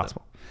That's killed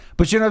possible.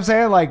 But you know what I'm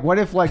saying? Like, what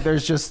if like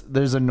there's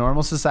a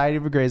normal society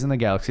of Greys in the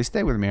galaxy?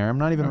 Stay with me here. I'm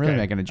not even really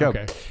Okay, making a joke.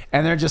 okay.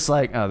 And they're just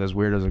like, oh, those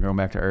weirdos are going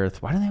back to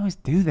Earth. Why do they always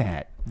do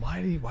that?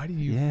 Why do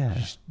you Yeah.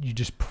 you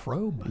just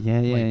probe? Yeah,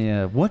 yeah, Like,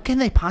 yeah. What can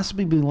they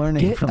possibly be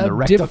learning Get from a the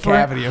rectal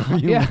different- cavity of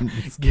Yeah,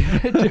 humans?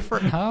 get a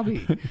different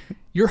hobby.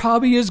 Your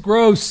hobby is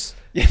gross.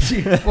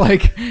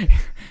 Like,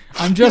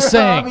 I'm just Your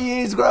saying. hobby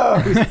is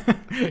gross.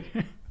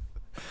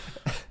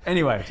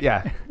 Anyway,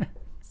 yeah.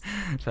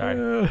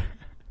 Sorry.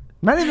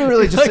 Not even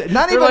really just Like,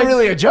 not they're even like-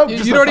 really a joke. You,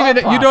 just you a don't thought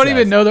even you don't even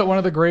process. know that one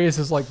of the Greys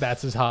is like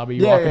that's his hobby.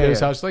 You Yeah, walk yeah, into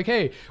his yeah. house like,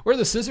 hey, where are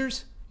the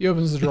scissors? He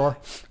opens the drawer.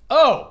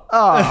 Oh,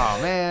 Oh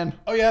man,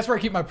 oh yeah, that's where I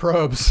keep my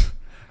probes.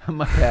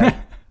 my bad.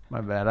 My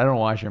bad. I don't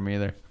wash them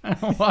either. I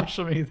don't wash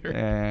them either.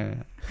 Yeah.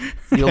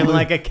 Kind of lo-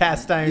 like a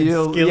cast iron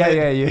you'll- skillet.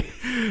 Yeah, yeah.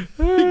 You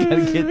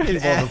gotta get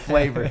people the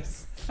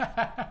flavors.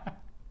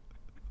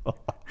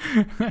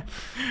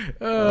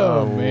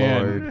 Oh,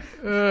 man.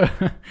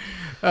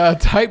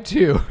 Type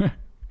 2.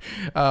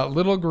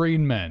 Little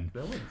green men.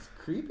 That one's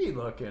creepy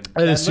looking.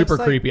 That is looks super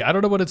like- creepy. I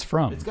don't know what it's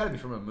from. It's got to be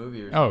from a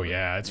movie or something. Oh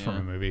yeah, it's from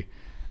a movie.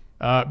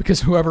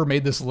 Because whoever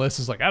made this list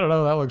is like, I don't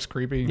know, that looks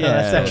creepy. Yeah,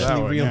 that's Yeah, actually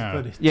that one, real yeah.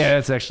 footage. Yeah,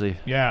 that's actually.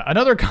 Yeah,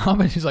 another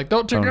comment. He's like,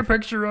 don't take Oh. a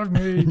picture of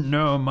me.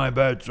 No, my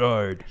bad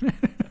side.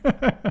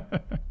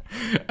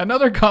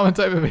 Another common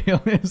type of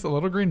alien is the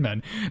little green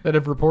men that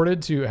have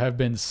reported to have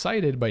been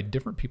sighted by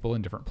different people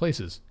in different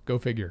places. Go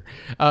figure.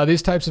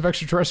 These types of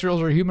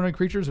extraterrestrials are humanoid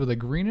creatures with a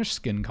greenish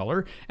skin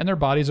color, and their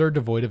bodies are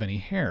devoid of any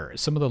hair.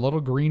 Some of the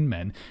little green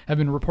men have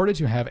been reported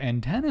to have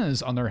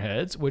antennas on their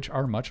heads, which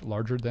are much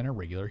larger than a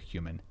regular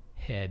human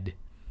head.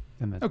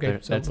 And that's Okay,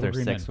 their, so that's their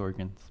little green sex men.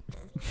 organs.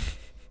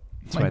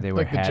 That's why they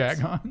wear like hats.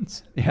 the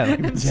Jagons. Yeah,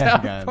 like the in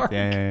South Jagons. Park.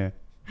 Yeah, yeah, yeah.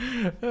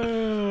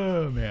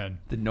 Oh man.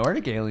 The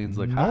Nordic aliens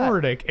look hot.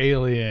 Nordic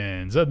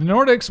aliens. The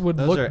Nordics would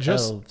Those look are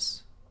just.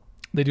 elves.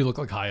 They do look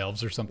like high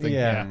elves or something.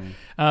 Yeah.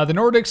 The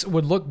Nordics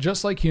would look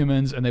just like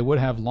humans, and they would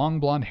have long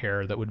blonde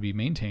hair that would be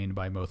maintained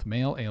by both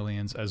male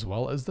aliens as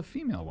well as the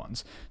female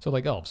ones. So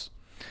like elves.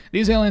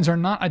 These aliens are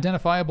not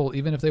identifiable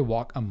even if they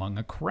walk among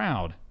a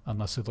crowd,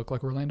 unless they look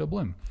like Orlando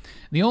Bloom.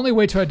 The only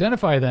way to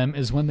identify them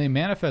is when they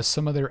manifest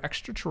some of their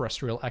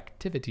extraterrestrial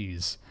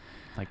activities.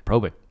 Like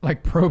probing.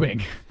 Like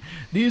probing.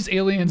 These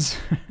aliens,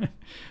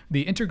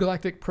 the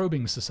Intergalactic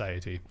Probing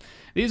Society.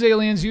 These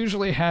aliens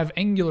usually have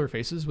angular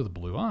faces with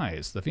blue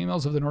eyes. The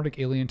females of the Nordic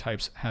alien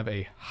types have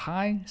a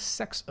high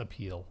sex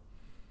appeal.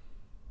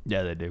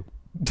 Yeah, they do.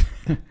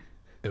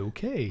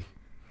 Okay.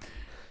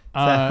 Is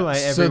that why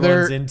so everyone's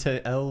they're-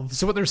 into elves?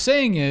 So what they're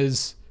saying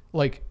is,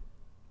 like,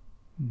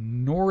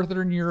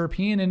 Northern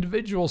European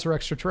individuals are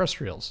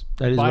extraterrestrials.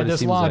 That is by what it this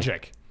seems like.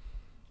 logic.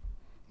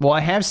 Well,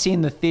 I have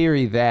seen the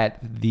theory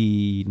that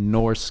the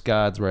Norse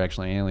gods were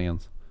actually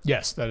aliens,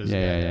 Yes, that is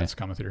Yeah. that's a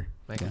common theory.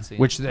 I can see.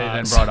 which they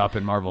then so- brought up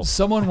in Marvel.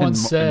 Someone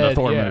once in said, the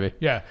Thor yeah, movie.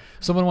 yeah.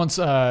 Someone once,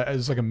 it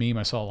was like a meme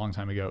I saw a long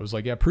time ago. It was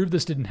like, yeah, prove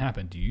this didn't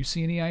happen. Do you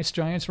see any ice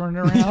giants running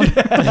around?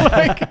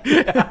 Like, Do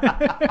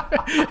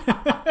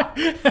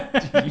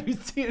you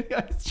see any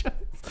ice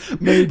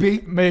giants?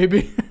 Maybe.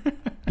 maybe.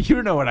 You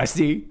don't know what I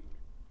see.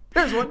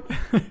 There's one.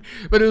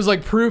 But it was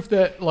like proof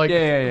that, like,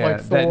 Yeah. like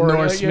That Thor,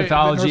 Norse that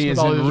mythology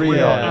isn't real.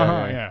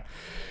 Yeah.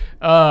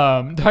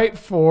 Type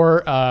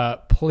 4,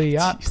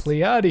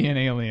 Pleiadian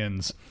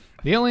aliens.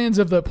 The aliens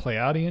of the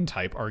Pleiadian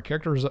type are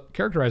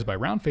characterized by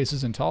round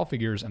faces and tall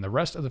figures, and the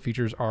rest of the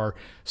features are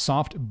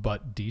soft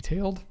but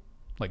detailed,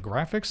 like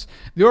graphics.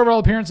 The overall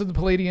appearance of the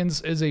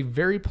Pleiadians is a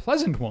very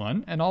pleasant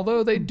one, and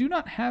although they do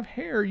not have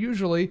hair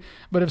usually,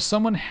 but if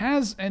someone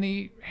has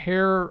any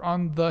hair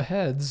on the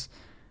heads,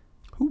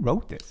 Who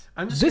wrote this?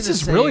 I'm just this gonna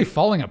is say, really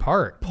falling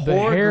apart. The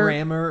poor hair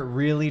grammar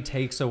really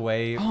takes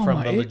away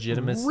from the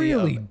legitimacy. It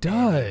really of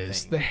does.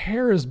 anything. The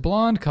hair is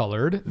blonde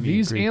colored.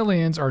 These agree.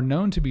 aliens are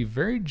known to be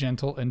very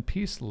gentle and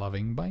peace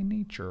loving by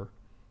nature.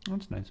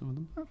 That's nice of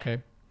them. Okay.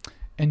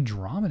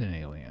 Andromedan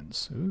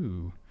aliens.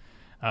 Ooh.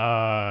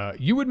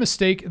 You would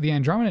mistake the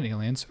Andromedan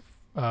aliens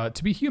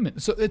to be human.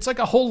 So it's like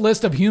a whole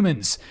list of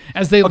humans,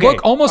 as they Okay,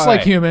 look almost all like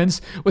right.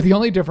 humans, with the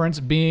only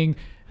difference being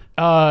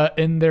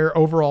in their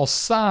overall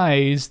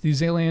size.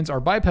 These aliens are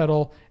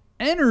bipedal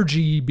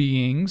energy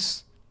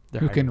beings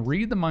who can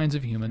read the minds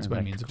of humans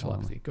by means of electrical.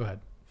 telepathy. Go ahead.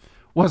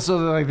 Well, so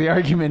like the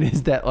argument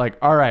is that like,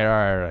 all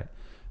right.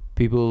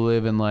 People who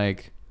live in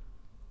like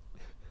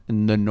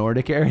in the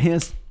Nordic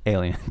areas,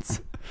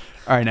 aliens.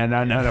 All right,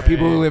 no.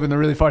 People who live in the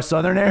really far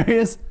southern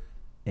areas,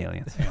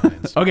 aliens.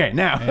 Okay,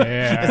 now.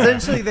 Yeah.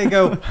 Essentially, they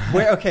go,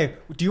 "Where? Okay,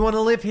 do you want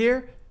to live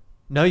here?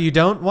 No, you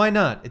don't. Why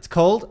not? It's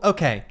cold.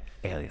 Okay,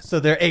 Aliens. so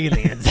they're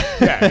aliens.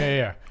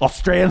 Yeah.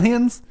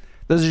 Australians?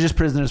 Those are just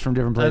prisoners from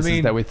different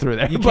places that we threw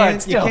there. You But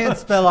can't, still.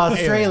 spell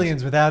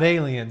Australians without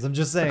aliens. I'm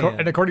just saying.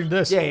 And according to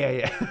this,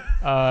 Yeah.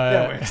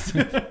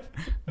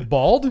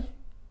 bald,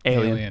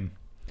 Alien.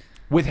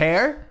 With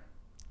hair?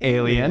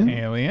 Alien.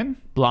 alien.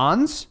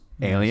 Blondes?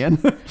 Alien.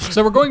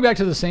 So we're going back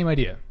to the same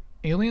idea.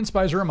 Alien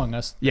spies are among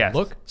us. Yes.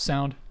 Look,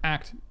 sound,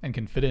 act, and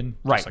can fit in.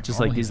 Right, just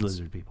like normal these humans.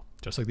 lizard people.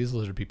 Just like these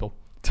lizard people.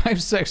 Type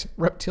 6,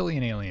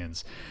 reptilian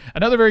aliens.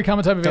 Another very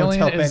common type of Don't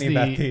alien tell is Benny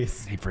about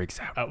these. He freaks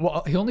out.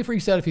 well, he only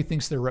freaks out if he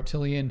thinks they're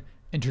reptilian,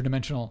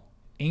 interdimensional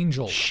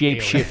angel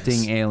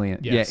Shape-shifting alien.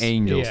 Yes. Yeah,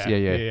 angels.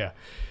 Yeah.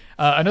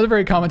 Another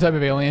very common type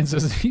of aliens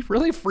is he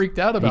really freaked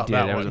out about He did.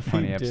 that That one. was a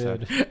funny He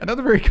episode. did.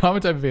 Another very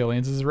common type of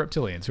aliens is the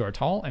reptilians, who are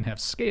tall and have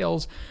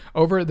scales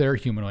over their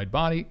humanoid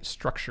body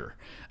structure.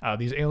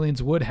 These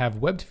aliens would have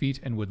webbed feet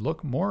and would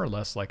look more or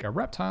less like a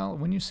reptile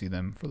when you see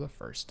them for the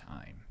first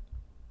time.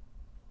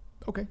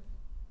 Okay.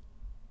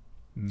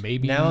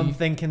 Maybe. Now I'm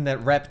thinking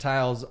that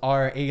reptiles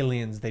are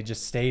aliens. They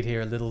just stayed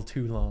here a little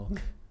too long.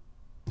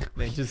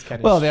 They just kind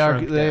of Well, they are.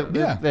 shrunk They, down.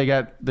 Yeah. they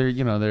got.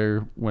 They're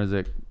what is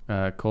it?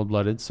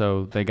 Cold-blooded.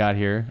 So they got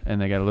here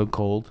and they got a little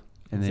cold,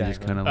 and they just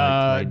Exactly. kind of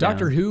like laid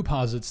Doctor down. Who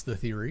posits the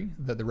theory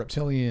that the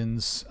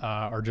reptilians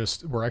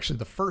were actually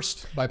the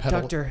first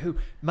bipedal. Doctor Who.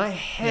 My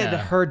head Yeah.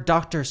 heard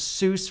Dr.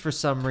 Seuss for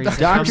some reason.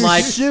 Dr. I'm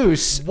like,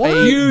 Seuss, what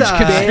a Huge the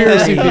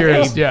conspiracy heck?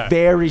 theorist. a Yeah.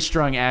 very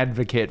strong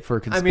advocate for I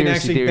conspiracy mean,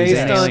 actually, theories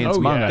based and on aliens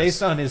among yeah. us.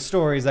 based on his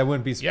stories, I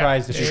wouldn't be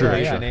surprised if he sure,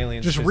 believes yeah. in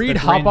aliens. Just 'cause read the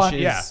Hop on- Grinch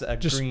yeah, is a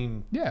just-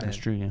 green. Yeah, That's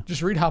true. Yeah.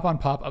 Just read Hop on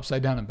Pop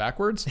upside down and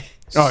backwards.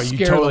 Oh, you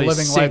Scare totally the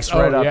living sinks lights.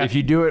 right Oh, up. yeah. If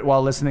you do it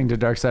while listening to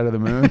Dark Side of the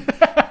Moon,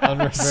 On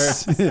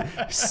reverse.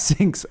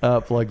 sinks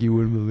up like you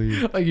wouldn't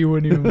believe. Like you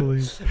wouldn't even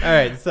believe. All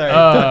right, sorry.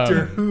 Um,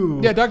 Doctor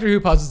Who. Yeah, Doctor Who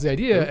posits the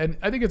idea, and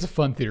I think it's a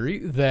fun theory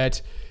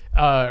that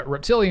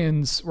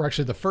reptilians were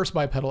actually the first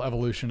bipedal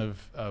evolution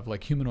of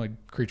like humanoid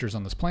creatures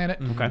on this planet.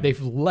 Okay.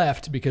 They've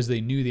left because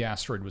they knew the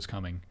asteroid was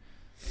coming,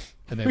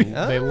 and they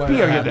left. We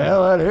gotta get the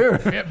hell out of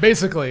here. Yeah,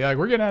 basically, like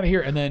we're getting out of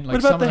here, and then like What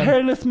about some the of them,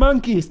 hairless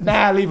monkeys?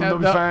 Nah, leave them.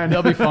 They'll be fine.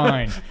 They'll be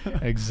fine.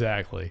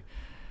 Exactly.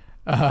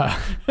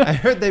 I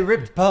heard they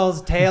ripped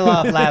Paul's tail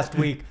off last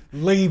week.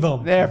 Leave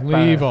them. They're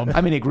Leave fine. 'em.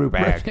 I mean, it grew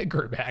back. It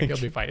grew back. It'll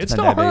be fine. It It's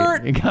still not that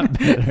hurt. big. It got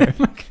better.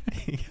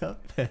 Yep.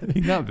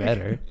 It got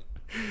better.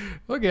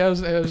 Look, it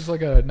was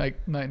like a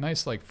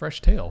nice, like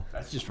fresh tail.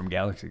 That's just from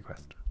Galaxy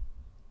Quest.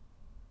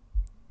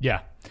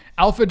 Yeah.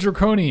 Alpha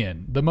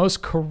Draconian, the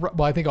most corrupt.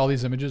 Well, I think all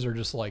these images are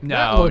just like,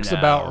 that looks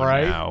about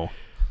right. No.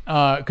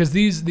 Because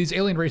these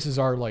alien races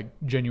are like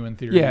genuine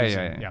theories.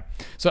 Yeah.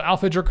 So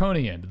Alpha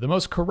Draconian, the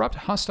most corrupt,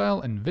 hostile,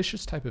 and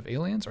vicious type of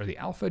aliens are the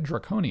Alpha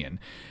Draconian.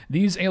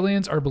 These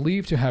aliens are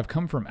believed to have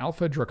come from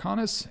Alpha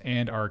Draconis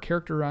and are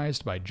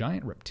characterized by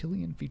giant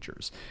reptilian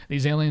features.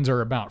 These aliens are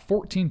about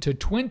 14 to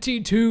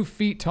 22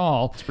 feet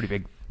tall. It's pretty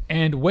big.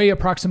 And weigh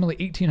approximately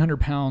 1,800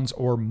 pounds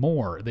or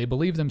more. They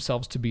believe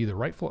themselves to be the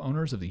rightful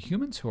owners of the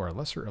humans who are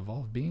lesser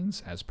evolved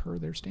beings as per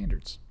their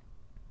standards.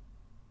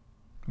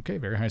 Okay,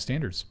 very high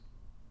standards.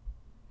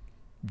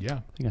 Yeah,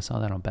 I think I saw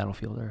that on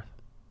Battlefield Earth.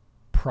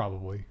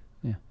 probably.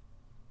 Yeah.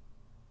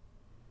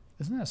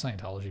 Isn't that a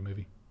Scientology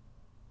movie?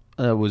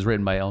 It was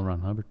written by L.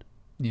 Ron Hubbard.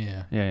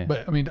 Yeah. Yeah.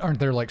 But, I mean, aren't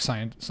there like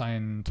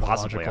Scientological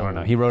Possibly. I don't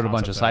know. He wrote a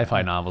bunch of concepts in it?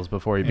 sci-fi novels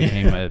before he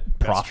became a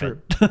prophet.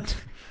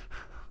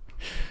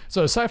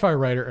 So a sci-fi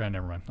writer,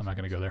 never mind. I'm not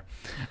going to go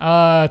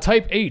there.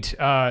 Type 8,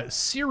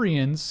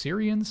 Syrians. Do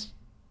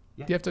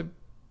you have to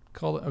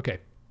call it? Okay.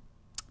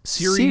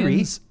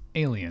 Syrians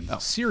aliens.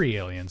 Siri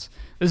aliens.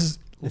 This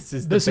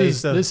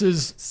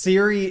is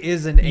Siri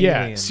is an alien.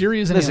 yeah. Siri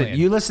is an Listen, alien.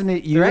 you listen to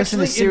They're listen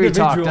to actually Siri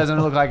talk. individual. Doesn't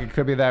it look like it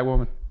could be that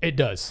woman? It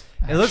does.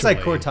 It looks like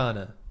actually.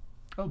 Cortana.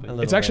 A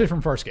little It's actually bit.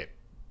 from Farscape.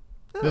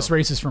 This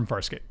race is from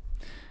Farscape.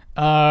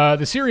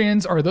 The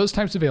Syrians are those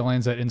types of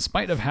aliens that, in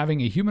spite of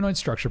having a humanoid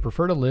structure,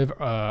 prefer to live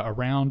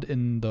around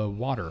in the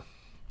water.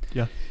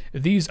 Yeah.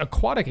 These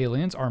aquatic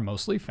aliens are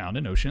mostly found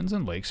in oceans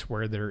and lakes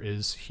where there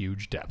is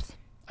huge depth.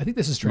 I think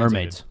this is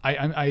translated.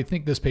 Mermaids. I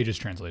think this page is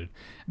translated.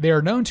 They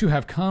are known to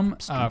have come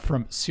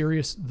from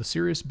the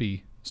Sirius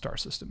B star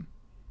system.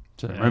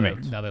 So they're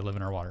mermaids. Now they live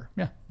in our water.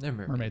 Yeah, They're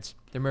mermaids.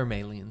 They're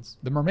mermaliens.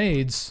 The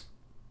mermaids.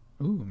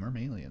 Ooh,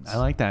 mermaliens. I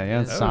like that.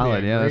 Yeah, it's That would be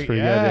solid. a Yeah, that's great-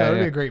 pretty yeah, good. that would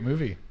Yeah, be a great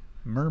movie.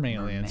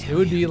 Mermaliens. It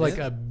would be like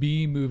a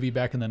B movie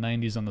back in the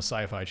 90s on the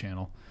Sci-Fi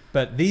Channel.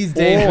 But these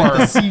days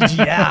with the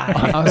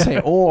CGI. I would say,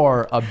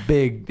 or a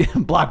big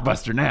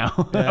blockbuster now.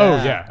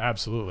 Oh, yeah,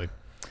 absolutely.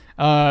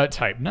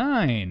 Type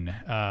 9,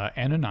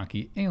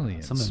 Anunnaki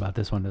aliens. Something about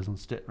this one doesn't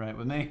sit right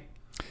with me.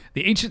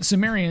 The ancient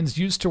Sumerians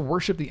used to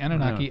worship the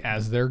Anunnaki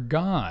as their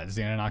gods.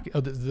 The Anunnaki.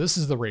 Oh, this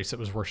is the race that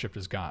was worshipped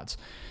as gods.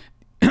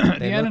 The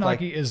look Anunnaki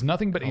like is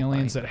nothing but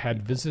aliens that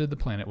had visited the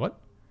planet. What?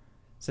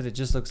 Said it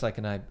just looks like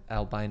an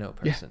albino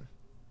person.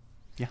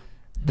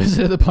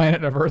 Visited the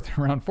planet of Earth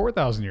around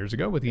 4,000 years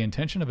ago with the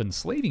intention of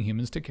enslaving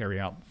humans to carry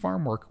out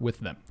farm work with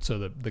them. So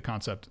the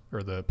concept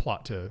or the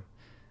plot to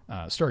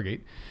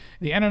Stargate.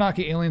 The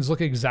Anunnaki aliens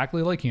look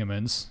exactly like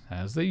humans,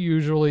 as they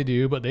usually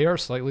do, but they are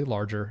slightly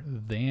larger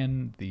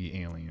than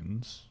the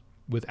aliens,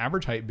 with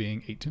average height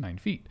being 8 to 9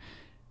 feet.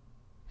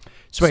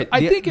 So wait,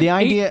 I think the an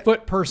idea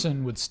 8-foot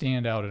person would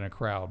stand out in a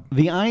crowd.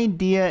 the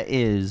idea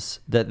is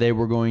that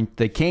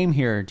they came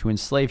here to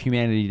enslave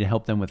humanity to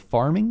help them with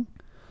farming.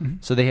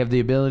 So they have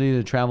the ability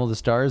to travel the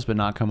stars, but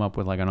not come up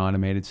with like an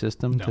automated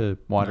system to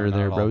water not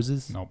their at all.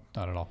 roses. Nope,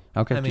 not at all.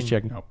 Okay, I just mean,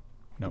 checking. Nope.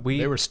 Nope. We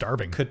They were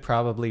starving. Could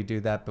probably do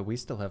that, but we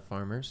still have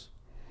farmers.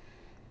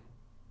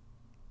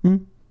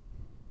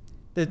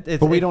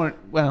 But we don't.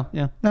 Well,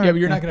 yeah. Yeah, but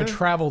you're not going to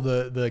travel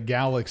the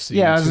galaxy.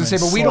 Yeah, I was to gonna say,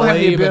 but we don't have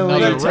the enslave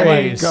ability another to, like,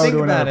 race. go Think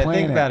to about another it. Think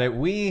planet. about it.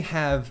 We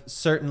have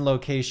certain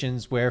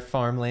locations where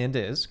farmland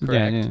is, Yeah,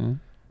 correct? yeah.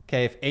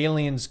 Okay, if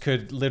aliens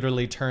could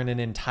literally turn an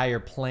entire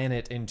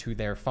planet into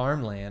their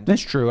farmland,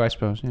 That's true, I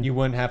suppose. Yeah. you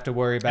wouldn't have to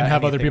worry about and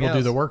have other anything people do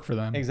else. the work for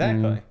them.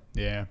 Exactly.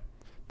 Yeah.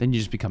 Then you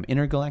just become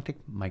intergalactic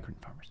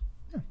migrant farmers.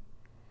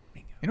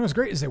 You know what's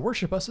great is they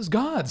worship us as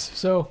gods.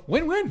 So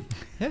win-win.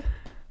 Yeah.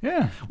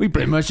 Yeah. We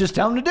pretty much just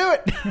tell them to do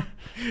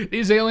it.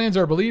 These aliens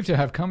are believed to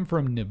have come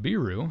from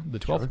Nibiru, the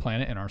 12th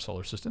planet in our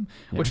solar system,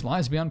 which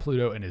lies beyond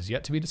Pluto and is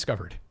yet to be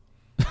discovered.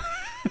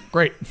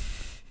 Great.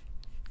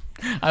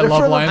 I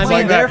love lines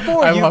like that.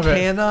 therefore, I you love it.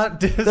 cannot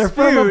dispute. They're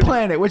from a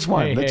planet. Which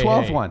one? Hey, the hey,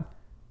 12th hey. one.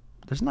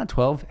 There's not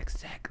 12.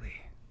 Exactly.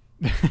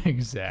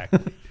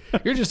 Exactly.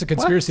 You're just a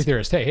conspiracy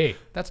theorist. Hey,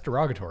 that's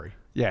derogatory.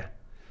 Yeah.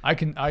 I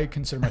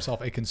consider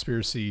myself a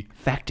conspiracy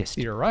Factist.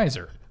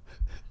 theorizer.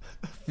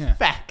 Yeah.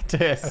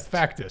 Factist. A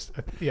factist.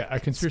 Yeah, a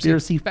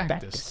conspiracy Conspiracy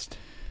factist.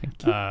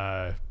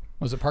 factist.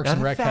 Was it Parks Not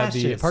and a Rec had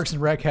the fascist. Parks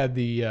and Rec had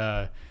the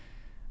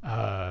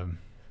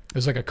it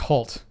was like a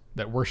cult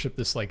that worshipped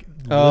this like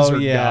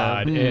lizard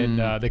god,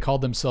 and they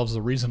called themselves the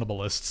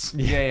Reasonableists.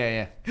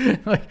 Yeah, yeah.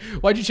 Like,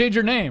 why'd you change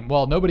your name?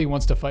 Well, nobody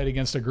wants to fight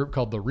against a group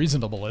called the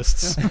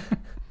Reasonableists.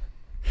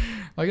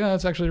 Like, oh,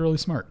 that's actually really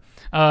smart.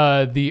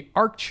 The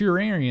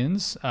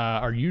Arcturians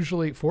are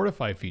usually 4 to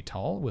 5 feet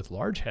tall with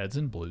large heads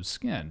and blue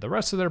skin. The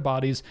rest of their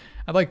bodies,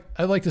 I'd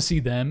like to see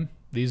them,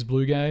 these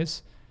blue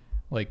guys,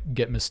 like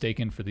get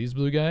mistaken for these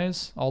blue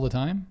guys all the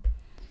time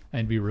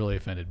and be really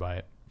offended by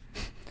it.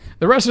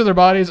 The rest of their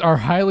bodies are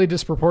highly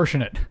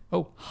disproportionate.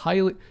 Oh,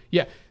 highly.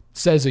 Yeah,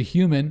 says a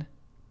human.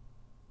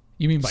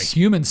 You mean by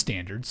human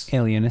standards?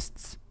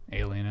 Alienists.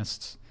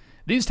 Alienists.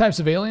 These types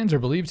of aliens are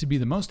believed to be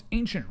the most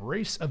ancient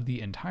race of the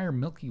entire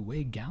Milky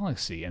Way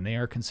galaxy, and they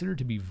are considered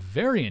to be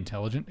very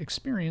intelligent,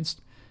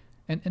 experienced,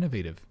 and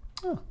innovative.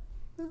 Oh.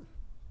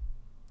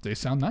 They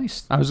sound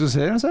nice. I was going to say,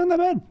 they don't sound that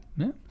bad.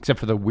 Yeah, Except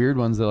for the weird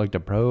ones that like to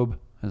probe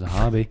as a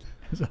hobby.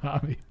 as a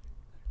hobby.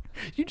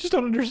 You just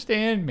don't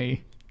understand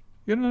me.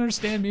 You don't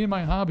understand me and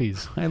my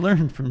hobbies. I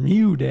learned from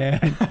you,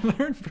 Dad. I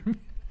learned from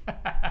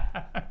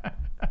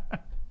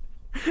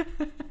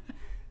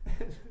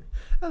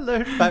I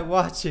learned by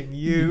watching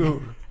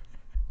you.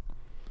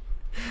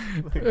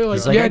 They're like,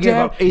 He's like, yeah, I gave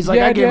Dad. up, he's like,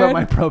 yeah, I gave up Dad."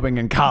 my probing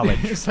in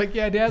college. It's like,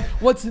 yeah, Dad,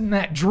 what's in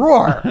that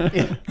drawer?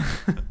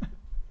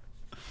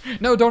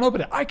 No, don't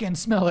open it. I can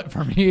smell it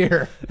from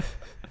here.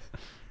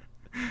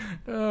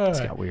 It's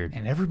got weird.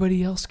 And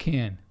everybody else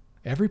can.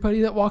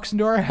 Everybody that walks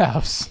into our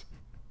house,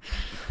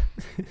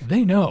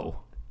 they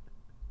know.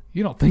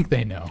 You don't think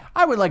they know.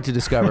 I would like to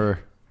discover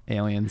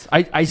aliens.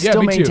 I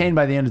still me too. maintain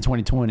by the end of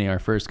 2020 our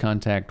first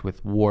contact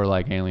with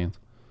warlike aliens.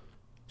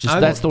 Just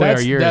that's the way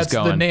our year is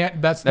going.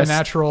 That's the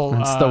natural.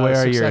 That's the way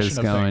our year succession is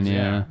of going. things.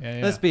 Yeah.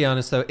 Let's be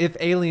honest though. If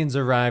aliens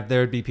arrived,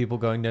 there would be people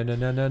going, no, no,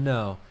 no, no,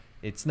 no.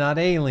 It's not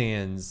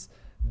aliens.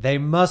 They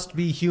must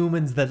be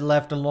humans that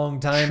left a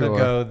long time Sure.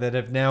 ago that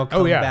have now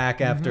come yeah.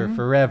 back after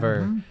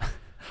forever.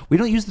 We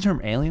don't use the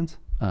term aliens.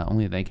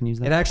 Only they can use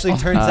that. It actually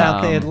turns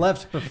out they had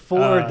left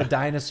before uh, the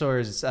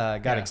dinosaurs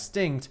got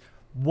extinct.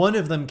 One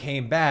of them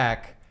came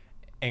back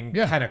and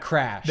Yeah. kind of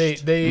crashed. They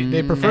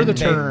prefer the And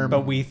term,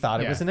 but we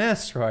thought it Yeah. was an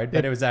asteroid,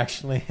 but it was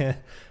actually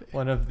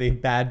one of the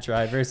bad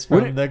drivers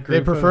from the group.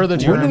 they prefer the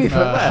term. Wouldn't it be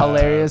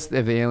hilarious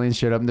if the aliens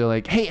showed up and they're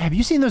like, "Hey, have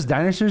you seen those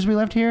dinosaurs we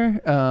left here?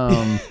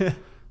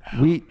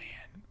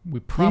 We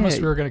promised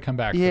Yeah. we were going to come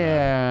back.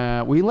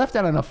 Yeah, we left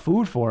out enough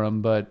food for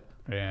them, but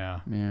For that. Yeah.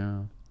 yeah,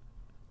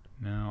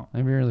 No.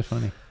 that'd be really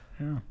funny."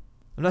 Yeah.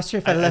 I'm not sure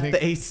if I I left think-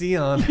 the AC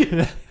on.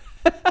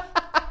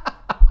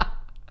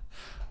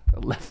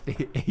 Left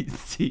the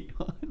AC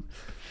on.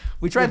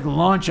 We tried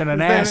launching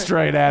an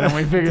asteroid at him.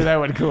 We figured that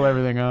would cool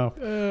everything off.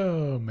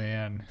 Oh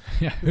man.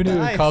 Yeah. Who knew it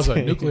would cause a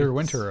Nice. nuclear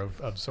winter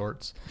of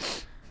sorts?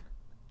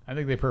 I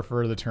think they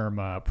prefer the term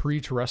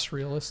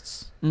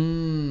pre-terrestrialists.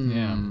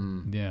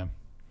 Yeah.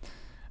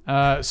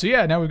 So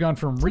yeah, now we've gone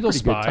from real Pretty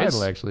good spies.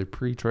 title, actually.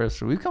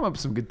 Pre-terrestrial. We've come up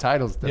with some good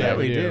titles today. Yeah,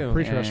 we we do. do.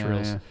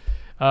 Pre-terrestrials.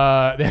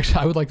 Yeah,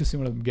 I would like to see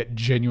one of them get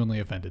genuinely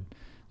offended.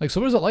 Like, so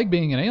what is it like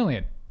being an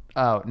alien?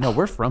 Oh no,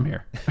 we're from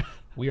here.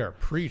 We are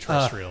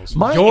pre-terrestrials.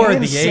 My You're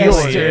the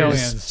ancestors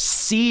aliens.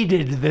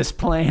 seeded this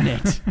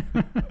planet.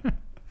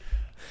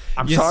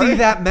 I'm You sorry. see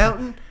that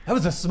mountain? That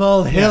was a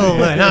small hill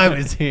when I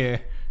was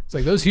here. It's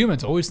like those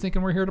humans always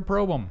thinking we're here to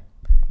probe them.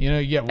 You know,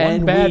 you get one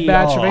And bad we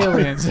batch of are.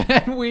 aliens,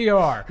 and we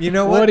are. You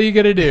know What what? are you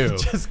gonna do?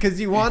 Just because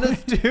you want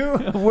us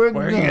to, We're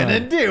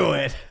gonna do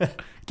it.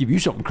 Give you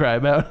something to cry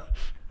about.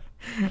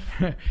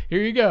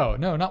 Here you go.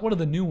 No, not one of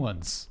the new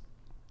ones.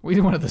 We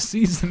do one of the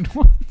seasoned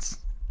ones.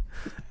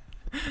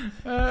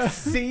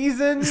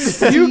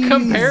 Seasons. You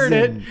compared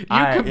it. You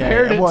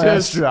compared it well, to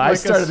that's true. I like a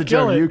started the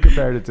joke. skillet. You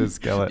compared it to a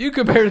skillet. You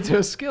compared it to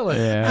a skillet.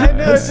 Yeah. I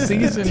know, A it's just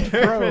seasoned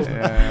probe.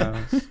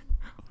 Yeah.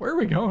 Where are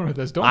we going with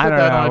this? Don't I put don't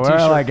that know. on a We're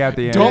t-shirt. like at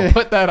the end. Don't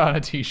put that on a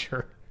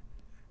t-shirt.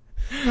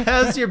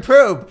 How's your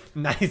probe?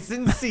 Nice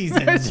and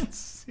seasoned. It's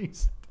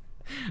seasoned.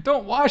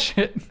 Don't wash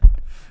it.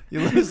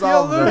 You lose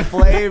all the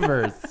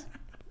flavors.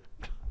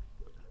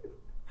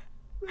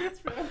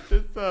 Let's wrap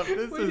this up.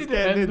 This We is need to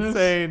end getting this.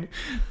 insane.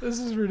 This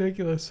is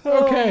ridiculous.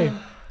 Okay.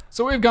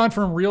 So we've gone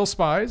from real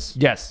spies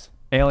Yes.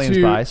 Alien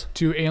to, spies.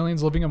 to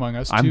aliens living among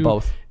us I'm to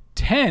both,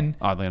 10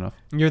 oddly enough.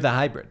 You're the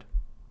hybrid.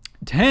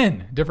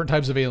 10 different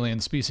types of alien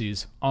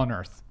species on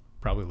Earth,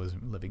 probably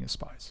living as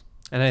spies.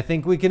 And I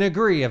think we can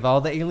agree of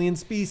all the alien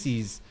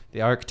species, the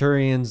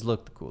Arcturians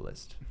look the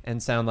coolest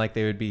and sound like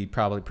they would be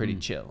probably pretty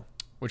chill.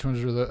 Which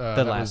ones are the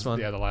The last one.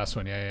 Yeah, the last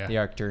one. Yeah, The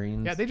yeah.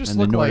 Arcturians. Yeah, they just And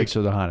the look like Nordics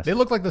are the hottest. they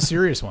look like the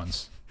serious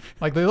ones.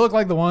 Like they look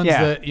like the ones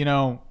Yeah. that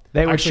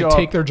They would actually show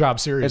take up- their job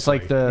seriously. It's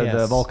like the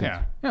Yes.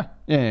 Vulcans. yeah,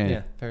 yeah. Yeah.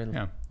 Yeah, very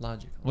Yeah.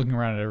 logical. Looking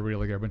around at everybody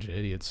like they're a bunch of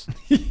idiots.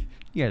 You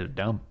guys are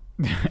dumb.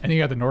 And you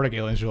got the Nordic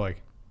aliens. You're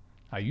like,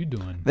 how you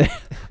doing?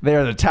 They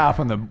are the top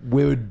on the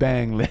would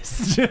bang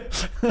list.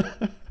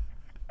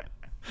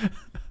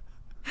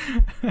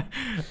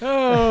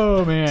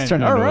 Oh man! It's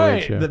turned All into a weird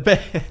right. show.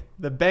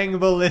 The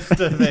bangable list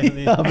of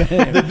aliens.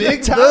 man. The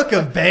big book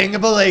of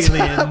bangable Top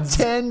aliens.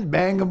 10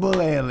 bangable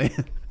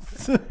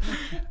aliens.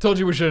 Told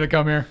you we shouldn't have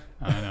come here.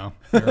 I know.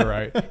 You're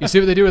right. You see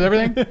what they do with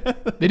everything?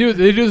 They do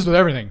this with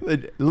everything.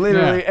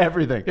 Literally Yeah.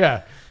 everything.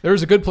 Yeah. There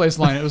was a Good Place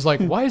line. It was like,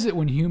 why is it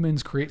when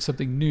humans create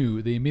something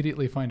new, they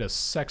immediately find a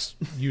sex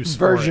use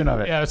Version for of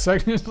it. Yeah,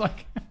 sex is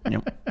like.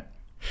 Yep.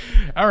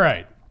 All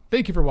right.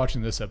 Thank you for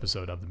watching this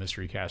episode of the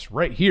Mystery Cast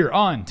right here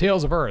on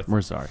Tales of Earth.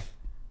 We're sorry.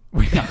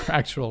 We are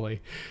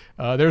actually.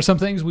 There are some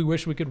things we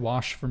wish we could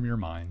wash from your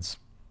minds,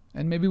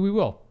 and maybe we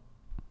will.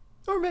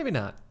 Or maybe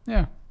not.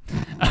 Yeah.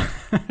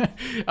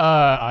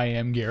 I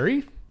am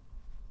Gary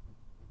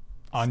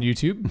on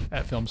YouTube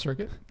at Film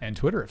Circuit and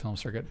Twitter at Film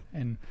Circuit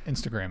and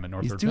Instagram at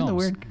Northward He's doing Films. the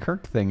weird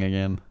Kirk thing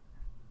again.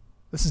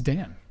 This is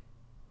Dan.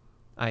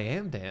 I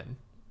am Dan.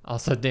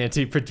 Also Dan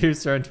T,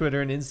 producer on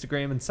Twitter and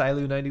Instagram, and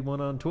Silu91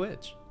 on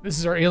Twitch. This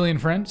is our alien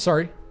friend.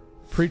 Sorry,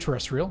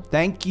 pre-terrestrial.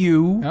 Thank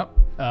you.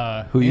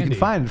 Yep. Who you Andy. can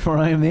find for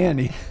I Am the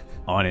Andy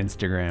on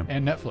Instagram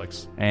And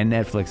Netflix. and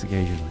Netflix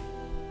occasionally.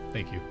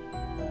 Thank you.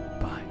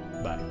 Bye.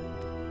 Bye.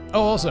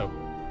 Oh, also,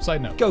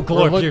 side note. Go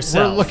glorp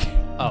yourself. We're looking.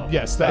 Oh,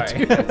 yes, that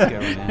sorry. too. Let's go,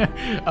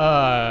 man.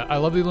 I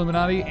love the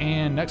Illuminati,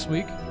 and next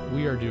week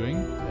we are doing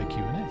a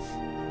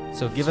Q&A.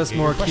 So give So us get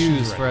more your questions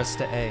cues ready. for us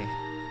to A.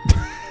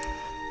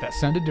 That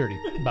sounded dirty.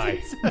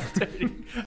 Bye.